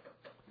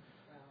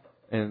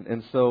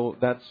 And so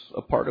that's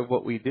a part of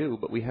what we do,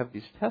 but we have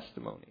these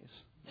testimonies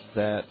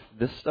that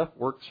this stuff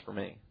works for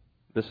me.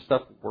 This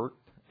stuff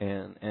worked,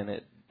 and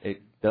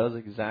it does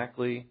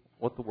exactly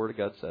what the Word of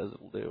God says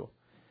it will do.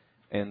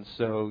 And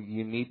so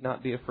you need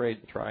not be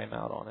afraid to try Him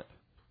out on it.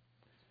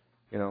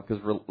 Because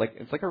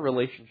it's like a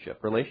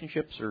relationship.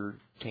 Relationships are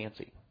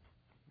chancy.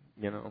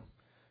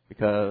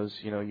 because,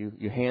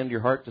 you hand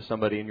your heart to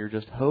somebody and you're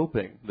just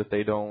hoping that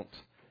they don't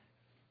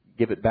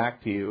give it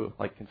back to you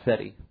like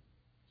confetti.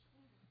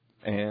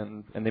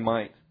 And they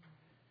might.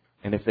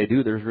 And if they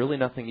do, there's really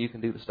nothing you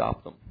can do to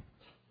stop them,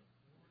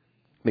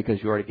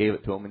 because you already gave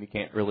it to them and you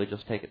can't really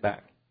just take it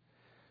back.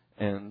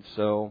 And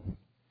so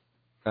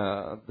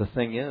the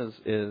thing is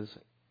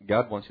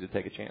God wants you to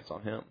take a chance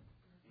on Him.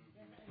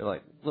 You're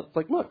like, look,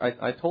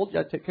 I told you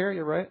I'd take care of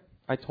you, right?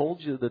 I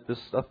told you that this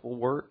stuff will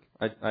work.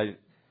 I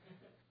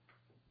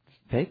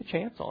take a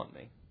chance on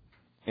me.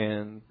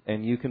 And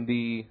you can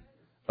be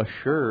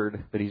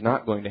assured that He's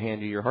not going to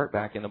hand you your heart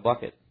back in a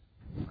bucket,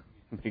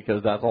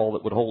 because that's all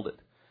that would hold it.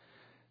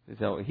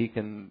 So he's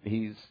going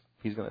to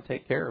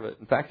take care of it.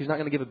 In fact, He's not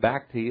going to give it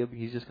back to you.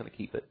 He's just going to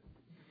keep it.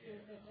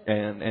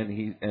 And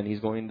he's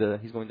going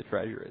to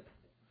treasure it.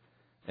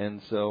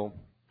 And so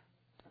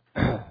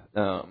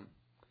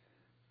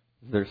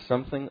there's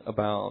something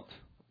about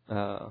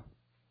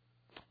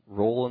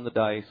rolling the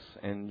dice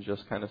and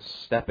just kind of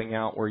stepping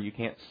out where you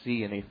can't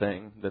see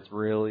anything that's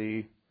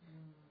really,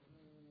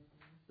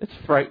 it's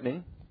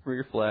frightening for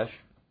your flesh,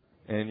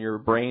 and your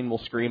brain will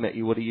scream at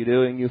you, "What are you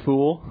doing, you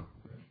fool?"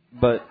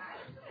 But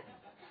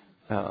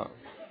it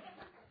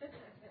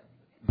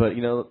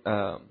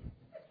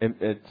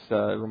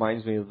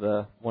reminds me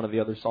of one of the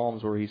other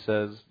Psalms where he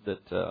says that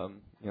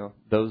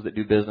those that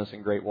do business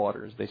in great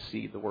waters, they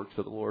see the works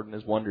of the Lord and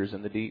His wonders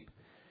in the deep.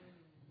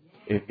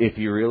 If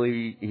you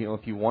really,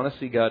 if you want to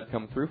see God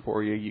come through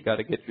for you, you got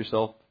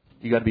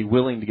to be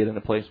willing to get in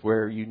a place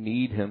where you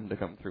need Him to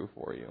come through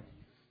for you.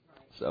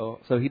 So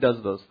He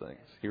does those things.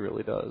 He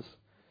really does.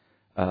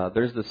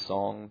 There's this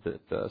song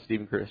that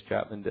Stephen Curtis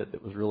Chapman did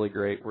that was really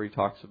great, where he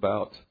talks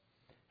about,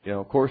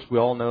 of course we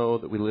all know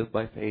that we live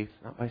by faith,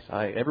 not by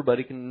sight.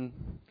 Everybody can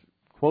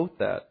quote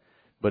that,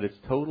 but it's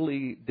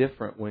totally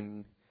different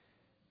when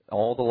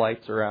all the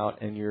lights are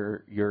out and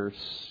you're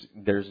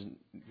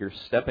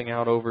stepping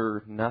out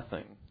over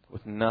nothing,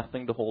 with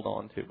nothing to hold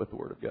on to but the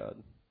Word of God.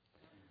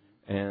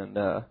 And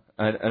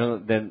I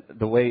don't. Then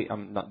the way,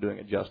 I'm not doing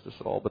it justice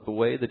at all, but the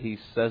way that he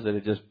says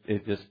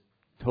it just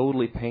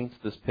totally paints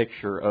this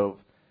picture of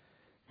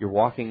you're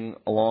walking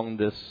along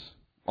this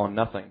on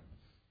nothing.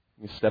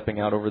 You're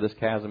stepping out over this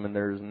chasm and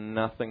there's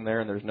nothing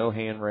there and there's no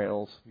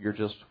handrails. You're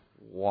just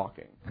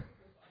walking.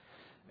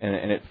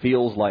 And it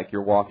feels like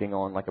you're walking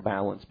on like a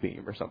balance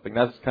beam or something.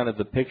 That's kind of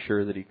the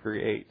picture that he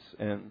creates.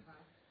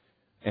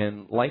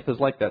 And life is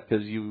like that,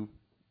 because you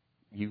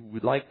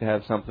would like to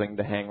have something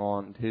to hang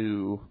on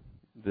to,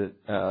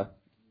 that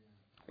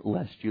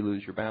lest you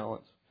lose your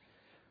balance.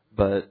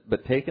 But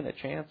taking a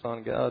chance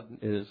on God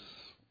is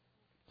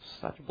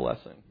such a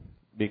blessing,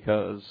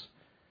 because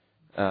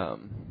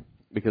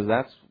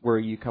that's where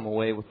you come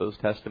away with those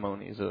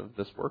testimonies of,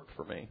 this worked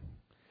for me.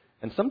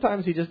 And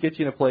sometimes He just gets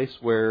you in a place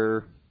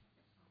where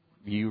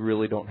you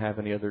really don't have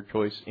any other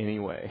choice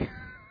anyway.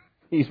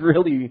 He's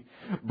really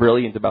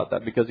brilliant about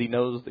that, because He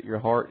knows that your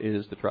heart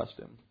is to trust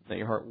Him, that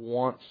your heart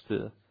wants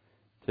to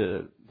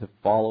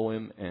follow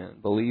Him and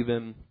believe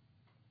Him.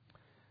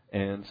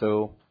 And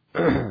so,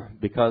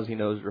 because He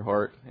knows your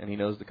heart and He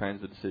knows the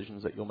kinds of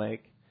decisions that you'll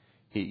make,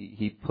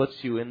 He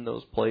puts you in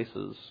those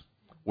places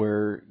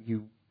where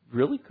you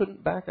really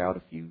couldn't back out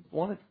if you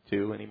wanted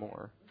to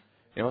anymore.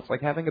 It's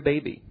like having a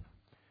baby.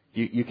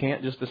 You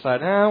can't just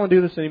decide, I don't want to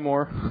do this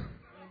anymore.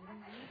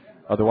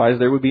 Otherwise,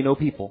 there would be no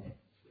people.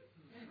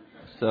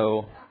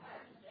 So,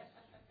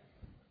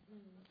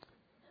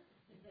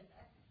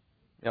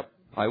 yep,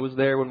 I was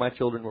there when my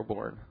children were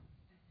born.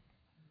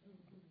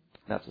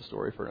 That's a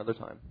story for another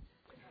time.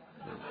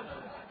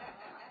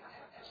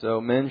 So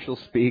men shall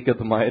speak of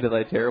the might of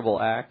Thy terrible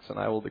acts, and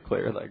I will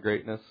declare Thy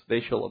greatness. They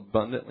shall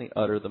abundantly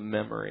utter the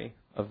memory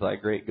of Thy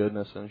great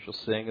goodness, and shall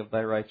sing of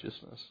Thy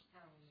righteousness.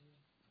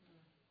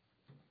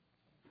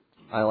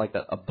 I like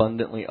that,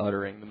 abundantly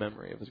uttering the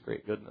memory of His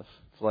great goodness.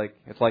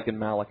 It's like in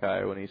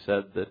Malachi when he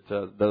said that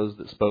those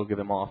that spoke of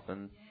Him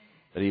often,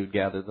 that He would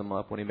gather them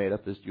up when He made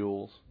up His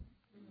jewels.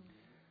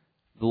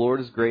 The Lord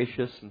is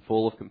gracious and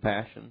full of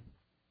compassion,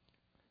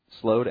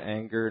 slow to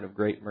anger and of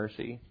great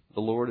mercy.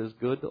 The Lord is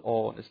good to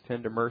all, and His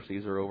tender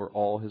mercies are over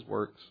all His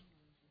works.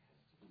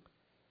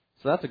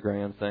 So that's a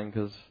grand thing,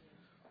 because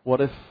what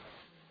if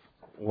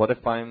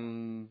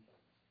I'm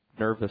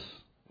nervous?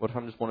 What if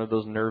I'm just one of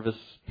those nervous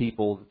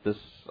people that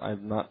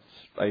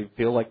I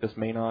feel like this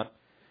may not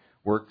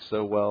work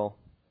so well?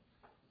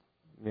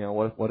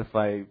 What if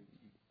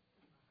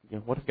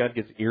God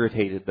gets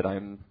irritated that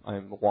I'm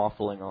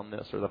waffling on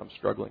this, or that I'm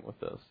struggling with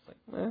this?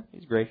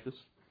 He's gracious,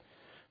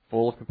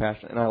 full of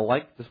compassion. And I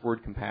like this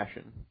word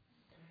compassion.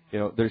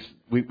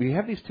 We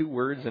have these two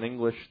words in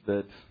English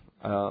that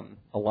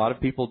a lot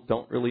of people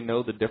don't really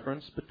know the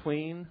difference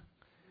between.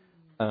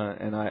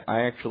 And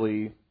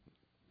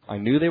I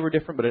knew they were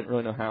different, but I didn't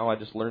really know how. I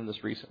just learned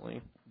this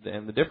recently.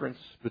 And the difference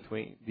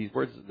between these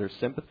words is there's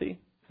sympathy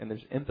and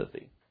there's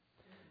empathy.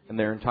 And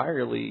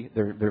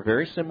they're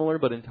very similar,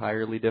 but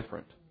entirely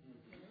different.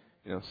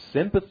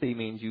 Sympathy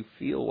means you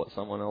feel what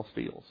someone else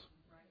feels,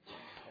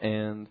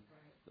 and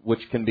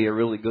which can be a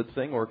really good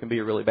thing or it can be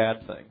a really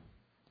bad thing.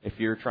 If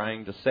you're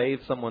trying to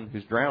save someone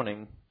who's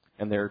drowning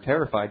and they're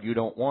terrified, you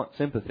don't want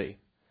sympathy,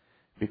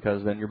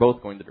 because then you're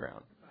both going to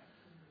drown.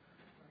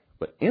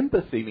 But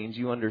empathy means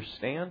you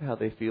understand how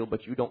they feel,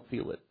 but you don't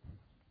feel it.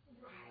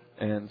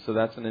 And so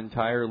that's an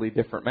entirely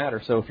different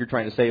matter. So if you're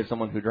trying to save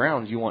someone who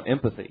drowns, you want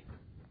empathy,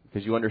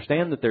 because you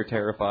understand that they're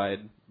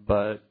terrified,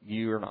 but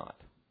you're not.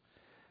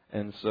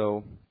 And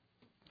so,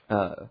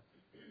 God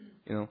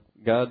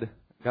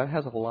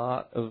has a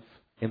lot of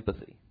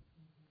empathy.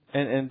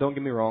 And don't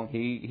get me wrong,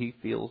 He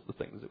feels the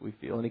things that we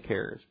feel, and He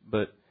cares.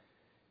 But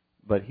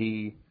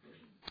He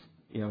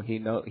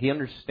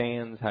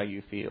understands how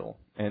you feel,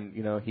 and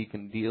He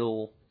can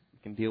deal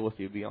with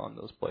you beyond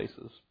those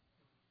places.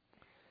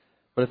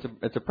 But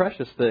it's a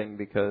precious thing,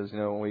 because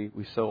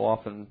we so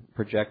often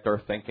project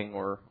our thinking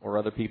or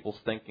other people's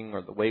thinking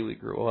or the way we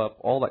grew up,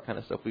 all that kind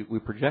of stuff. We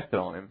project it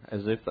on Him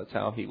as if that's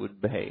how He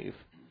would behave.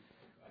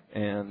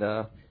 And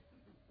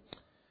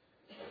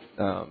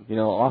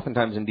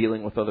oftentimes in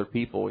dealing with other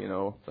people,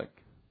 it's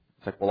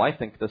like, well, I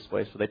think this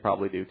way, so they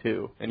probably do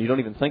too. And you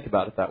don't even think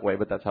about it that way,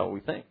 but that's how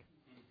we think.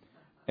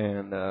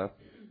 And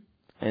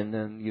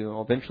then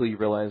eventually you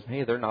realize,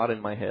 hey, they're not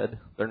in my head.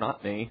 They're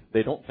not me.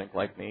 They don't think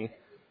like me.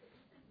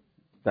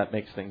 That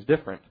makes things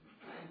different.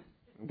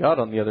 God,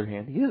 on the other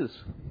hand, He is.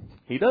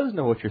 He does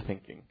know what you're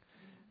thinking.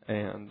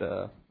 And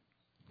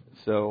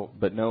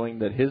but knowing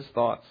that His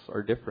thoughts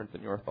are different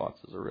than your thoughts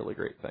is a really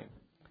great thing.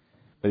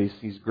 But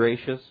He's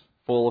gracious,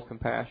 full of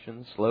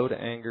compassion, slow to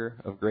anger,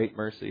 of great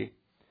mercy.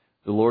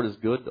 The Lord is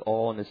good to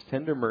all, and His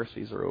tender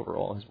mercies are over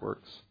all His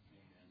works.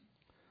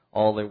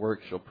 All thy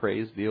works shall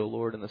praise thee, O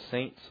Lord, and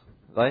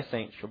thy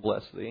saints shall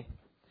bless thee.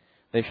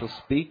 They shall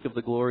speak of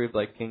the glory of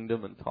thy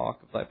kingdom and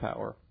talk of thy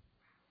power.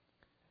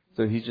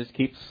 So He just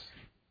keeps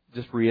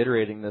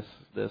reiterating this,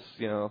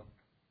 in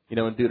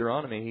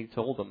Deuteronomy, He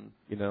told them,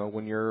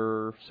 when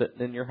you're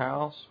sitting in your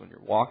house, when you're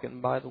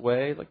walking by the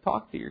way,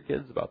 talk to your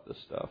kids about this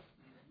stuff.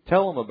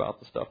 Tell them about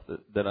the stuff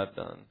that I've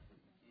done.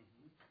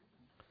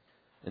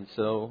 And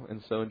so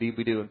indeed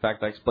we do. In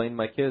fact, I explained to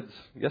my kids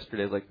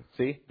yesterday,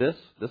 see, this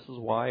is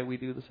why we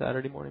do the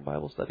Saturday morning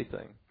Bible study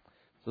thing.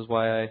 This is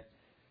why I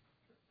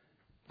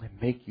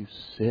make you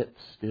sit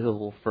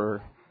still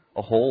for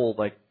a whole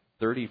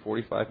 30,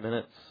 45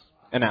 minutes,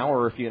 an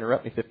hour if you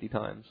interrupt me 50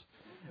 times.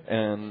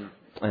 And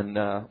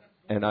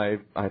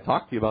I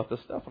talk to you about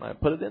this stuff, and I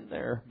put it in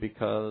there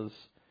because,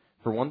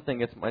 for one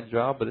thing, it's my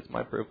job, but it's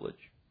my privilege.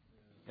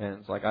 And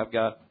it's like I've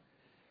got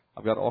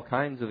all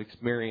kinds of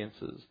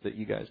experiences that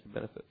you guys can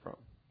benefit from.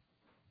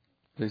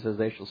 So He says,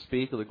 they shall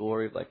speak of the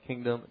glory of thy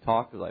kingdom, and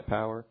talk of thy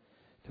power,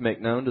 to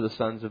make known to the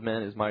sons of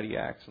men His mighty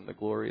acts and the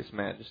glorious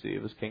majesty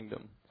of His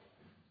kingdom.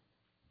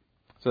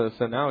 So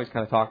now He's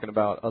kind of talking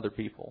about other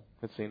people,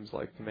 it seems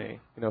like to me.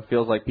 It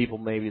feels like people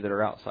maybe that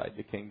are outside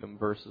the kingdom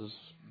versus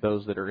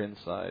those that are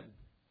inside.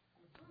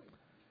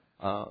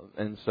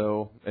 And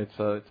so it's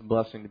a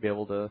blessing to be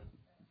able to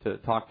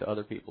talk to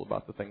other people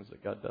about the things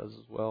that God does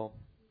as well.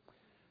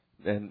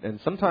 And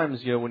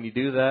sometimes, when you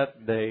do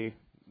that, they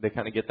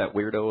kind of get that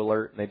weirdo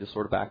alert and they just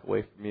sort of back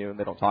away from you and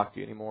they don't talk to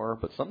you anymore.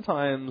 But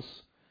sometimes,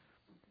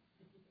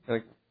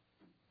 don't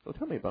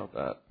tell me about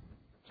that.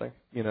 It's like,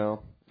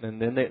 and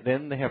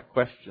then they have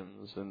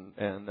questions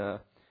and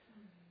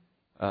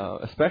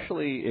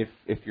especially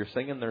if you're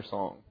singing their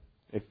song,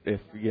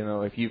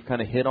 if you've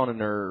kind of hit on a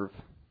nerve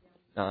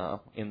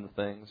in the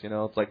things,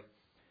 it's like.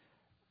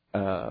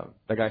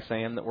 The guy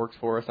Sam that works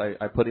for us,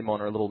 I put him on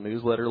our little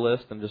newsletter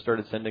list and just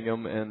started sending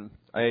them. And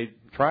I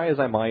try as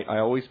I might, I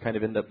always kind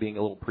of end up being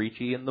a little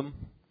preachy in them,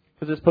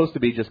 because it's supposed to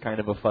be just kind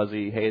of a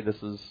fuzzy, hey, this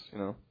is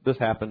this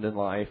happened in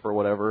life or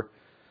whatever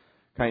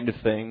kind of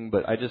thing.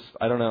 But I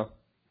don't know.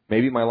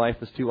 Maybe my life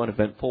is too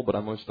uneventful, but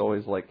I'm just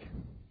always I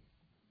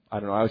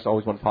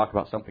always want to talk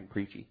about something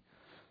preachy,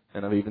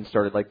 and I've even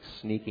started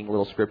sneaking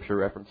little scripture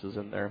references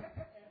in there.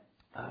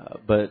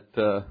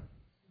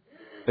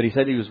 But he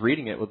said he was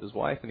reading it with his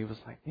wife, and he was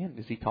like, man,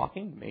 is he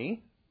talking to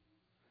me?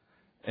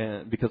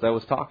 And because I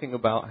was talking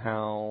about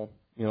how,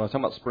 I was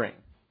talking about spring,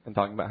 and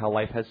talking about how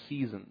life has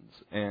seasons,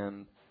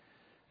 and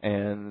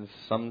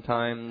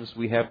sometimes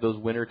we have those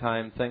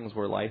wintertime things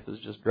where life is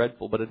just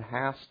dreadful, but it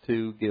has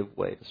to give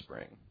way to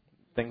spring.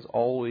 Things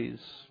always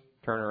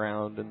turn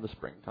around in the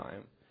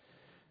springtime.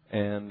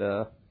 And,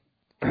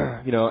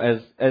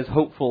 as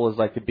hopeful as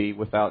I could be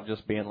without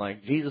just being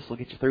like, Jesus will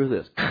get you through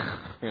this,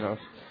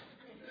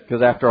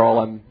 Because after all,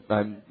 I'm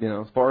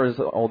as far as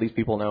all these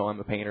people know, I'm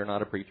a painter,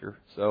 not a preacher.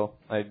 So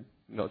I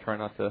try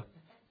not to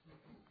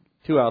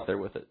too out there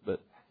with it. But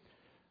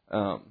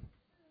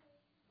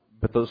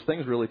those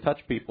things really touch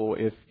people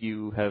if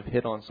you have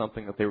hit on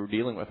something that they were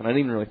dealing with. And I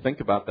didn't even really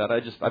think about that.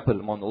 I put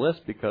them on the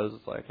list because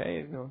it's like,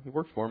 hey, he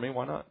works for me.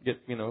 Why not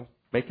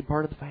make him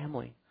part of the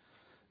family?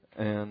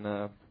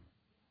 And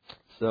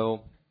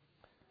so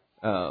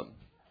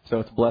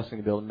it's a blessing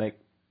to be able to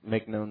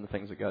make known the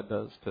things that God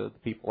does to the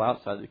people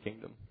outside the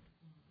kingdom.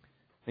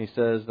 And He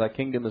says, thy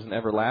kingdom is an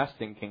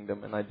everlasting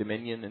kingdom, and thy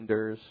dominion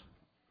endures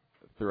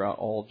throughout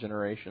all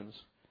generations.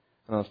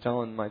 And I was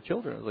telling my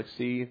children, I was like,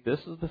 see,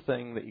 this is the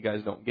thing that you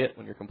guys don't get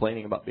when you're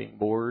complaining about being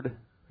bored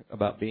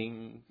about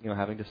being,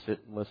 having to sit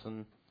and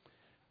listen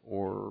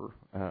or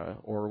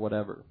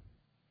whatever.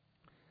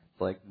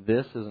 It's like,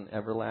 this is an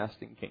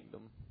everlasting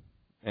kingdom,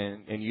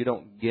 and you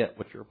don't get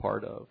what you're a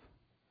part of.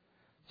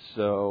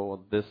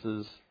 So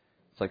it's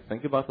like,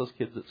 think about those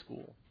kids at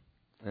school,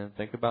 and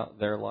think about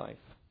their life.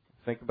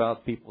 Think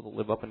about people that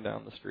live up and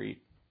down the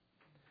street.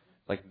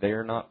 Like,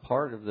 they're not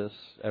part of this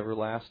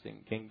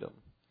everlasting kingdom.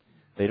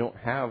 They don't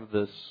have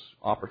this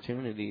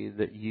opportunity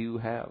that you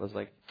have. It's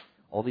like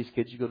all these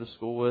kids you go to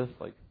school with,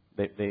 like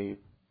they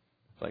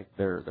like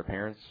their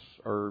parents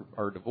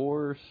are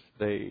divorced.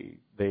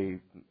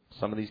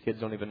 Some of these kids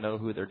don't even know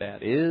who their dad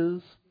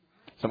is.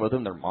 Some of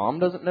them, their mom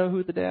doesn't know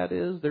who the dad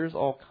is. There's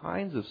all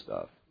kinds of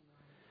stuff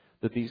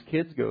that these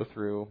kids go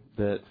through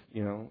that,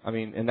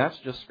 and that's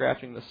just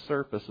scratching the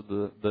surface of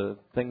the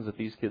things that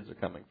these kids are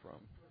coming from.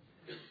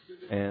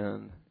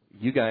 And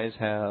you guys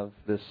have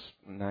this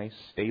nice,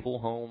 stable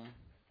home,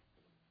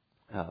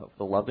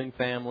 the loving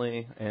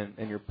family, and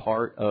you're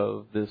part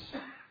of this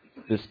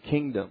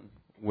kingdom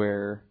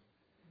where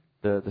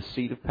the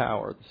seat of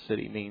power, the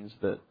city, means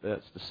that's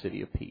the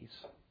city of peace.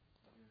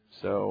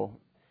 So,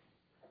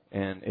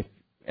 and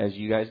as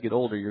you guys get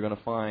older, you're going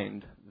to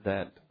find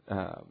that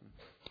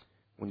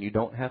when you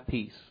don't have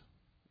peace,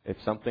 if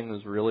something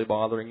is really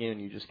bothering you and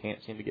you just can't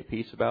seem to get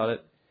peace about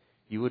it,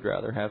 you would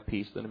rather have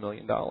peace than $1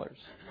 million.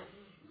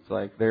 It's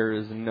like, there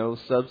is no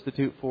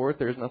substitute for it.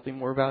 There's nothing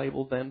more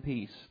valuable than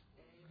peace.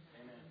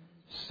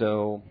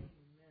 So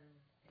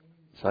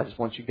I just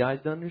want you guys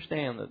to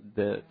understand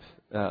that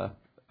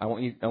I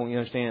want you to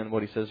understand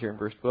what he says here in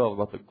verse 12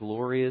 about the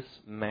glorious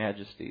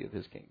majesty of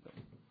his kingdom.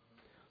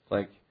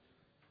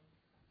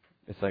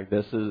 It's like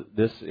this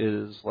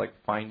is like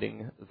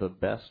finding the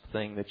best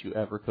thing that you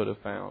ever could have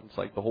found. It's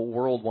like the whole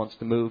world wants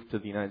to move to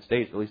the United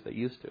States, at least they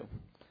used to.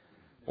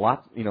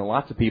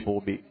 Lots of people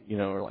will be,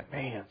 are like,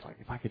 man, it's like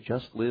if I could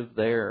just live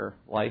there,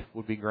 life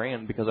would be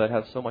grand because I'd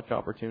have so much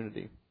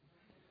opportunity.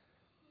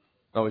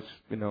 It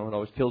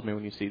always kills me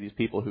when you see these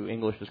people who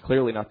English is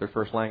clearly not their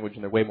first language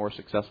and they're way more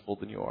successful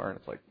than you are. And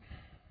it's like,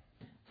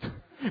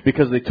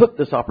 because they took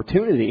this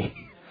opportunity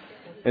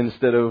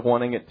instead of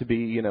wanting it to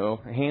be,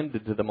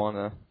 handed to them on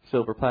a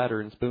silver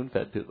platter and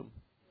spoon-fed to them.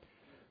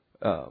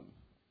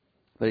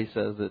 But he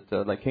says that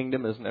thy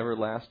kingdom is an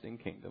everlasting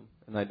kingdom,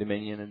 and thy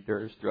dominion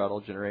endures throughout all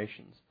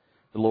generations.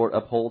 The Lord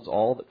upholds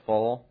all that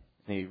fall,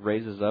 and he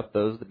raises up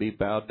those that be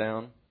bowed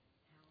down.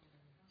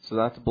 So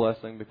that's a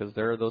blessing, because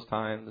there are those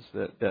times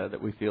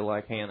that we feel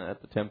like Hannah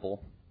at the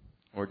temple.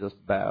 We're just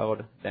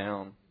bowed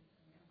down.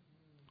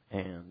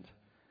 And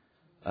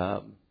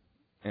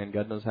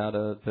God knows how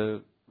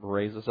to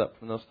raise us up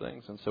from those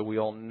things. And so we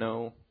all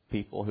know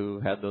people who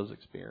had those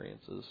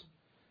experiences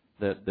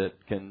that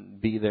can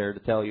be there to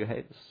tell you,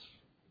 hey,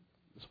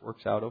 this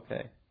works out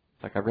okay.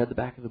 It's like I read the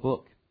back of the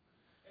book.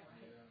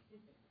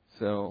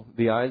 So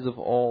the eyes of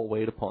all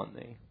wait upon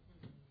thee.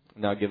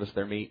 Now give us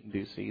their meat in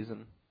due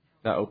season.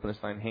 Thou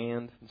openest thine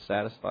hand and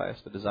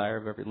satisfiest the desire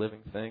of every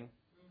living thing.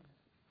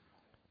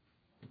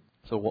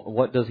 So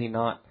what does he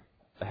not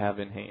have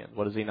in hand?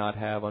 What does he not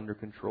have under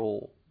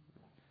control?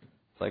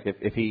 It's like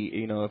if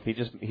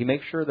he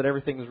makes sure that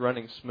everything is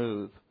running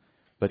smooth,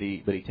 but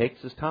he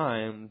takes his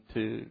time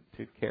to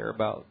care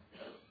about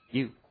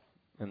you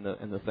and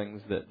the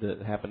things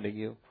that happen to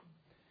you.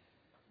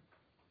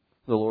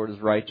 The Lord is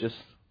righteous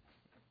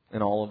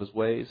in all of his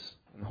ways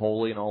and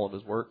holy in all of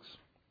his works.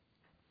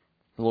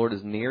 The Lord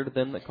is near to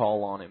them that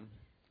call on him,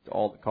 to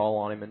all that call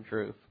on him in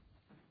truth.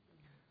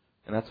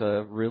 And that's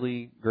a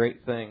really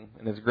great thing.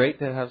 And it's great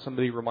to have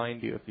somebody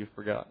remind you if you've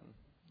forgotten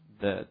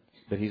that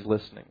he's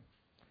listening.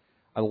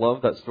 I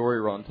love that story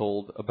Ron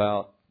told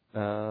about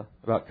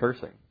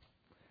cursing.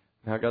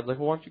 Now God's like,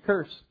 well, why don't you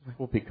curse? I'm like,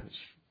 well, because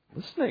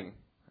you're listening.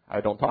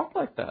 I don't talk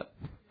like that.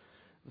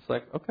 It's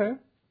like, okay,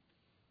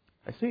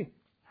 I see.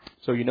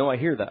 So I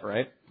hear that,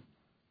 right?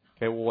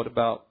 Okay, well, what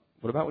about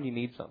when you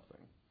need something?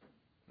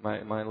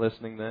 Am I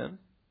listening then?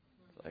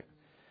 It's like,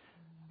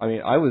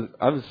 I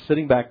was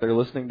sitting back there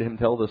listening to him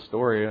tell this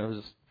story, and I was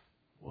just,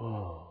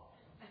 whoa.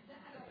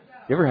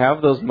 You ever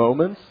have those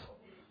moments?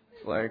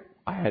 It's like,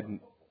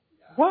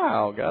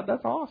 wow, God,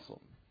 that's awesome.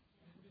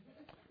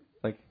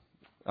 Like,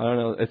 I don't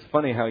know, it's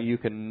funny how you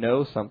can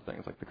know something.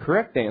 It's like, the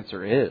correct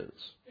answer is,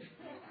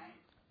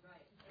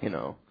 it's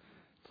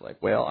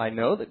like, well, I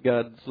know that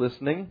God's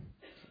listening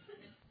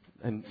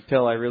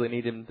until I really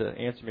need him to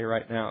answer me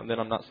right now, and then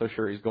I'm not so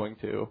sure he's going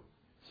to.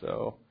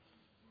 So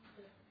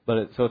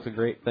it's a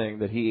great thing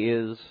that he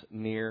is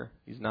near.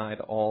 He's nigh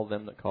to all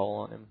them that call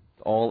on him,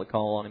 to all that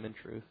call on him in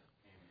truth.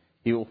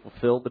 He will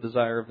fulfill the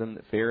desire of them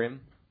that fear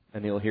him,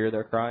 and he'll hear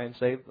their cry and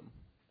save them.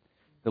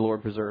 The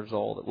Lord preserves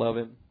all that love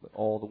him, but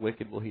all the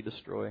wicked will he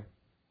destroy.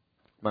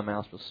 My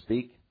mouth will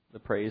speak the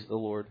praise of the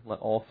Lord. Let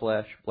all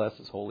flesh bless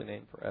his holy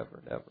name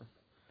forever and ever.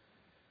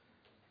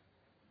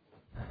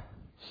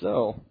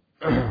 So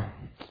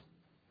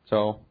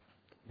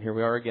here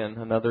we are again,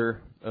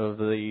 another of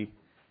the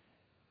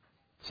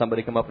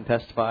somebody come up and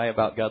testify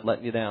about God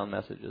letting you down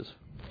messages,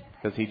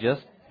 because he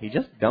just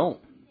don't.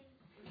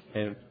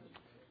 And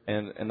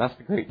And that's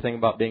the great thing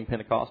about being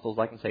Pentecostals.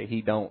 I can say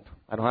he don't.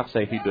 I don't have to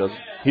say he does.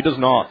 He does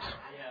not.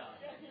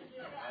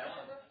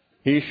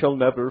 He shall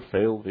never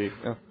fail thee.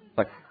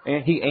 Like,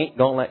 and he ain't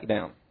gonna let you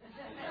down.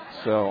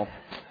 So,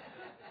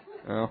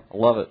 I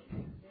love it.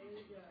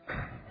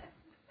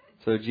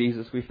 So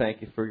Jesus, we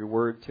thank you for your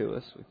word to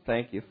us. We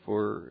thank you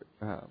for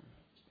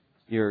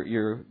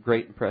your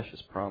great and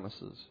precious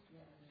promises.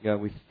 God,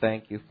 we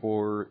thank you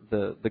for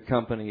the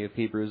company of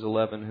Hebrews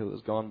 11 who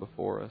has gone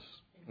before us.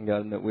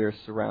 God, and that we are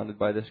surrounded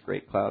by this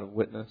great cloud of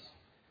witness.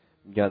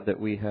 God, that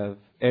we have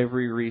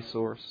every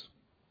resource,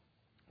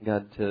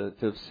 God, to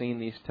have seen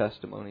these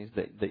testimonies,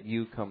 that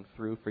you come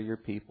through for your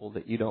people,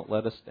 that you don't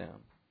let us down.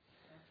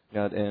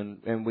 God,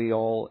 and we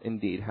all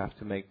indeed have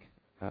to make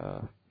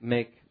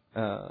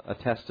a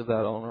test of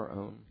that on our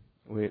own.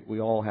 We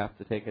all have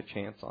to take a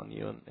chance on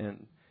you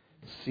and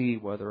see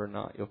whether or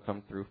not you'll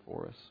come through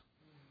for us.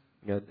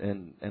 God,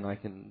 and I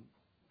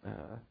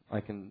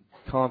can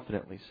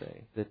confidently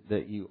say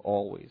that you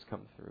always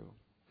come through.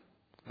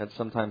 And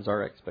sometimes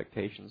our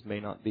expectations may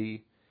not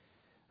be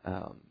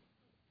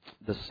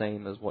the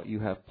same as what you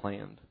have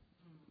planned.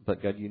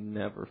 But God, you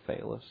never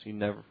fail us. You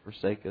never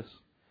forsake us.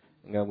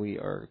 And God, we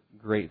are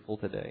grateful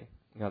today,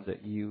 God,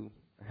 that you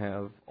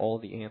have all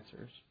the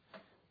answers.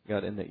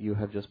 God, and that you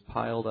have just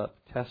piled up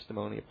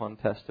testimony upon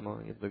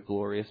testimony of the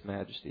glorious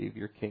majesty of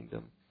your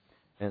kingdom.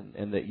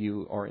 And that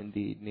you are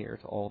indeed near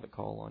to all that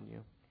call on you.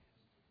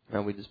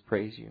 And we just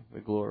praise you. We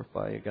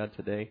glorify you, God,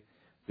 today.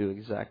 Do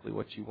exactly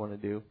what you want to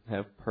do.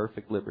 Have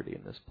perfect liberty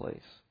in this place.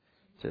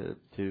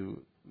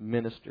 To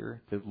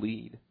minister, to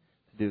lead,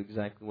 to do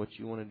exactly what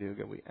you want to do.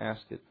 God, we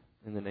ask it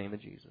in the name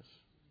of Jesus.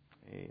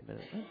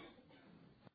 Amen.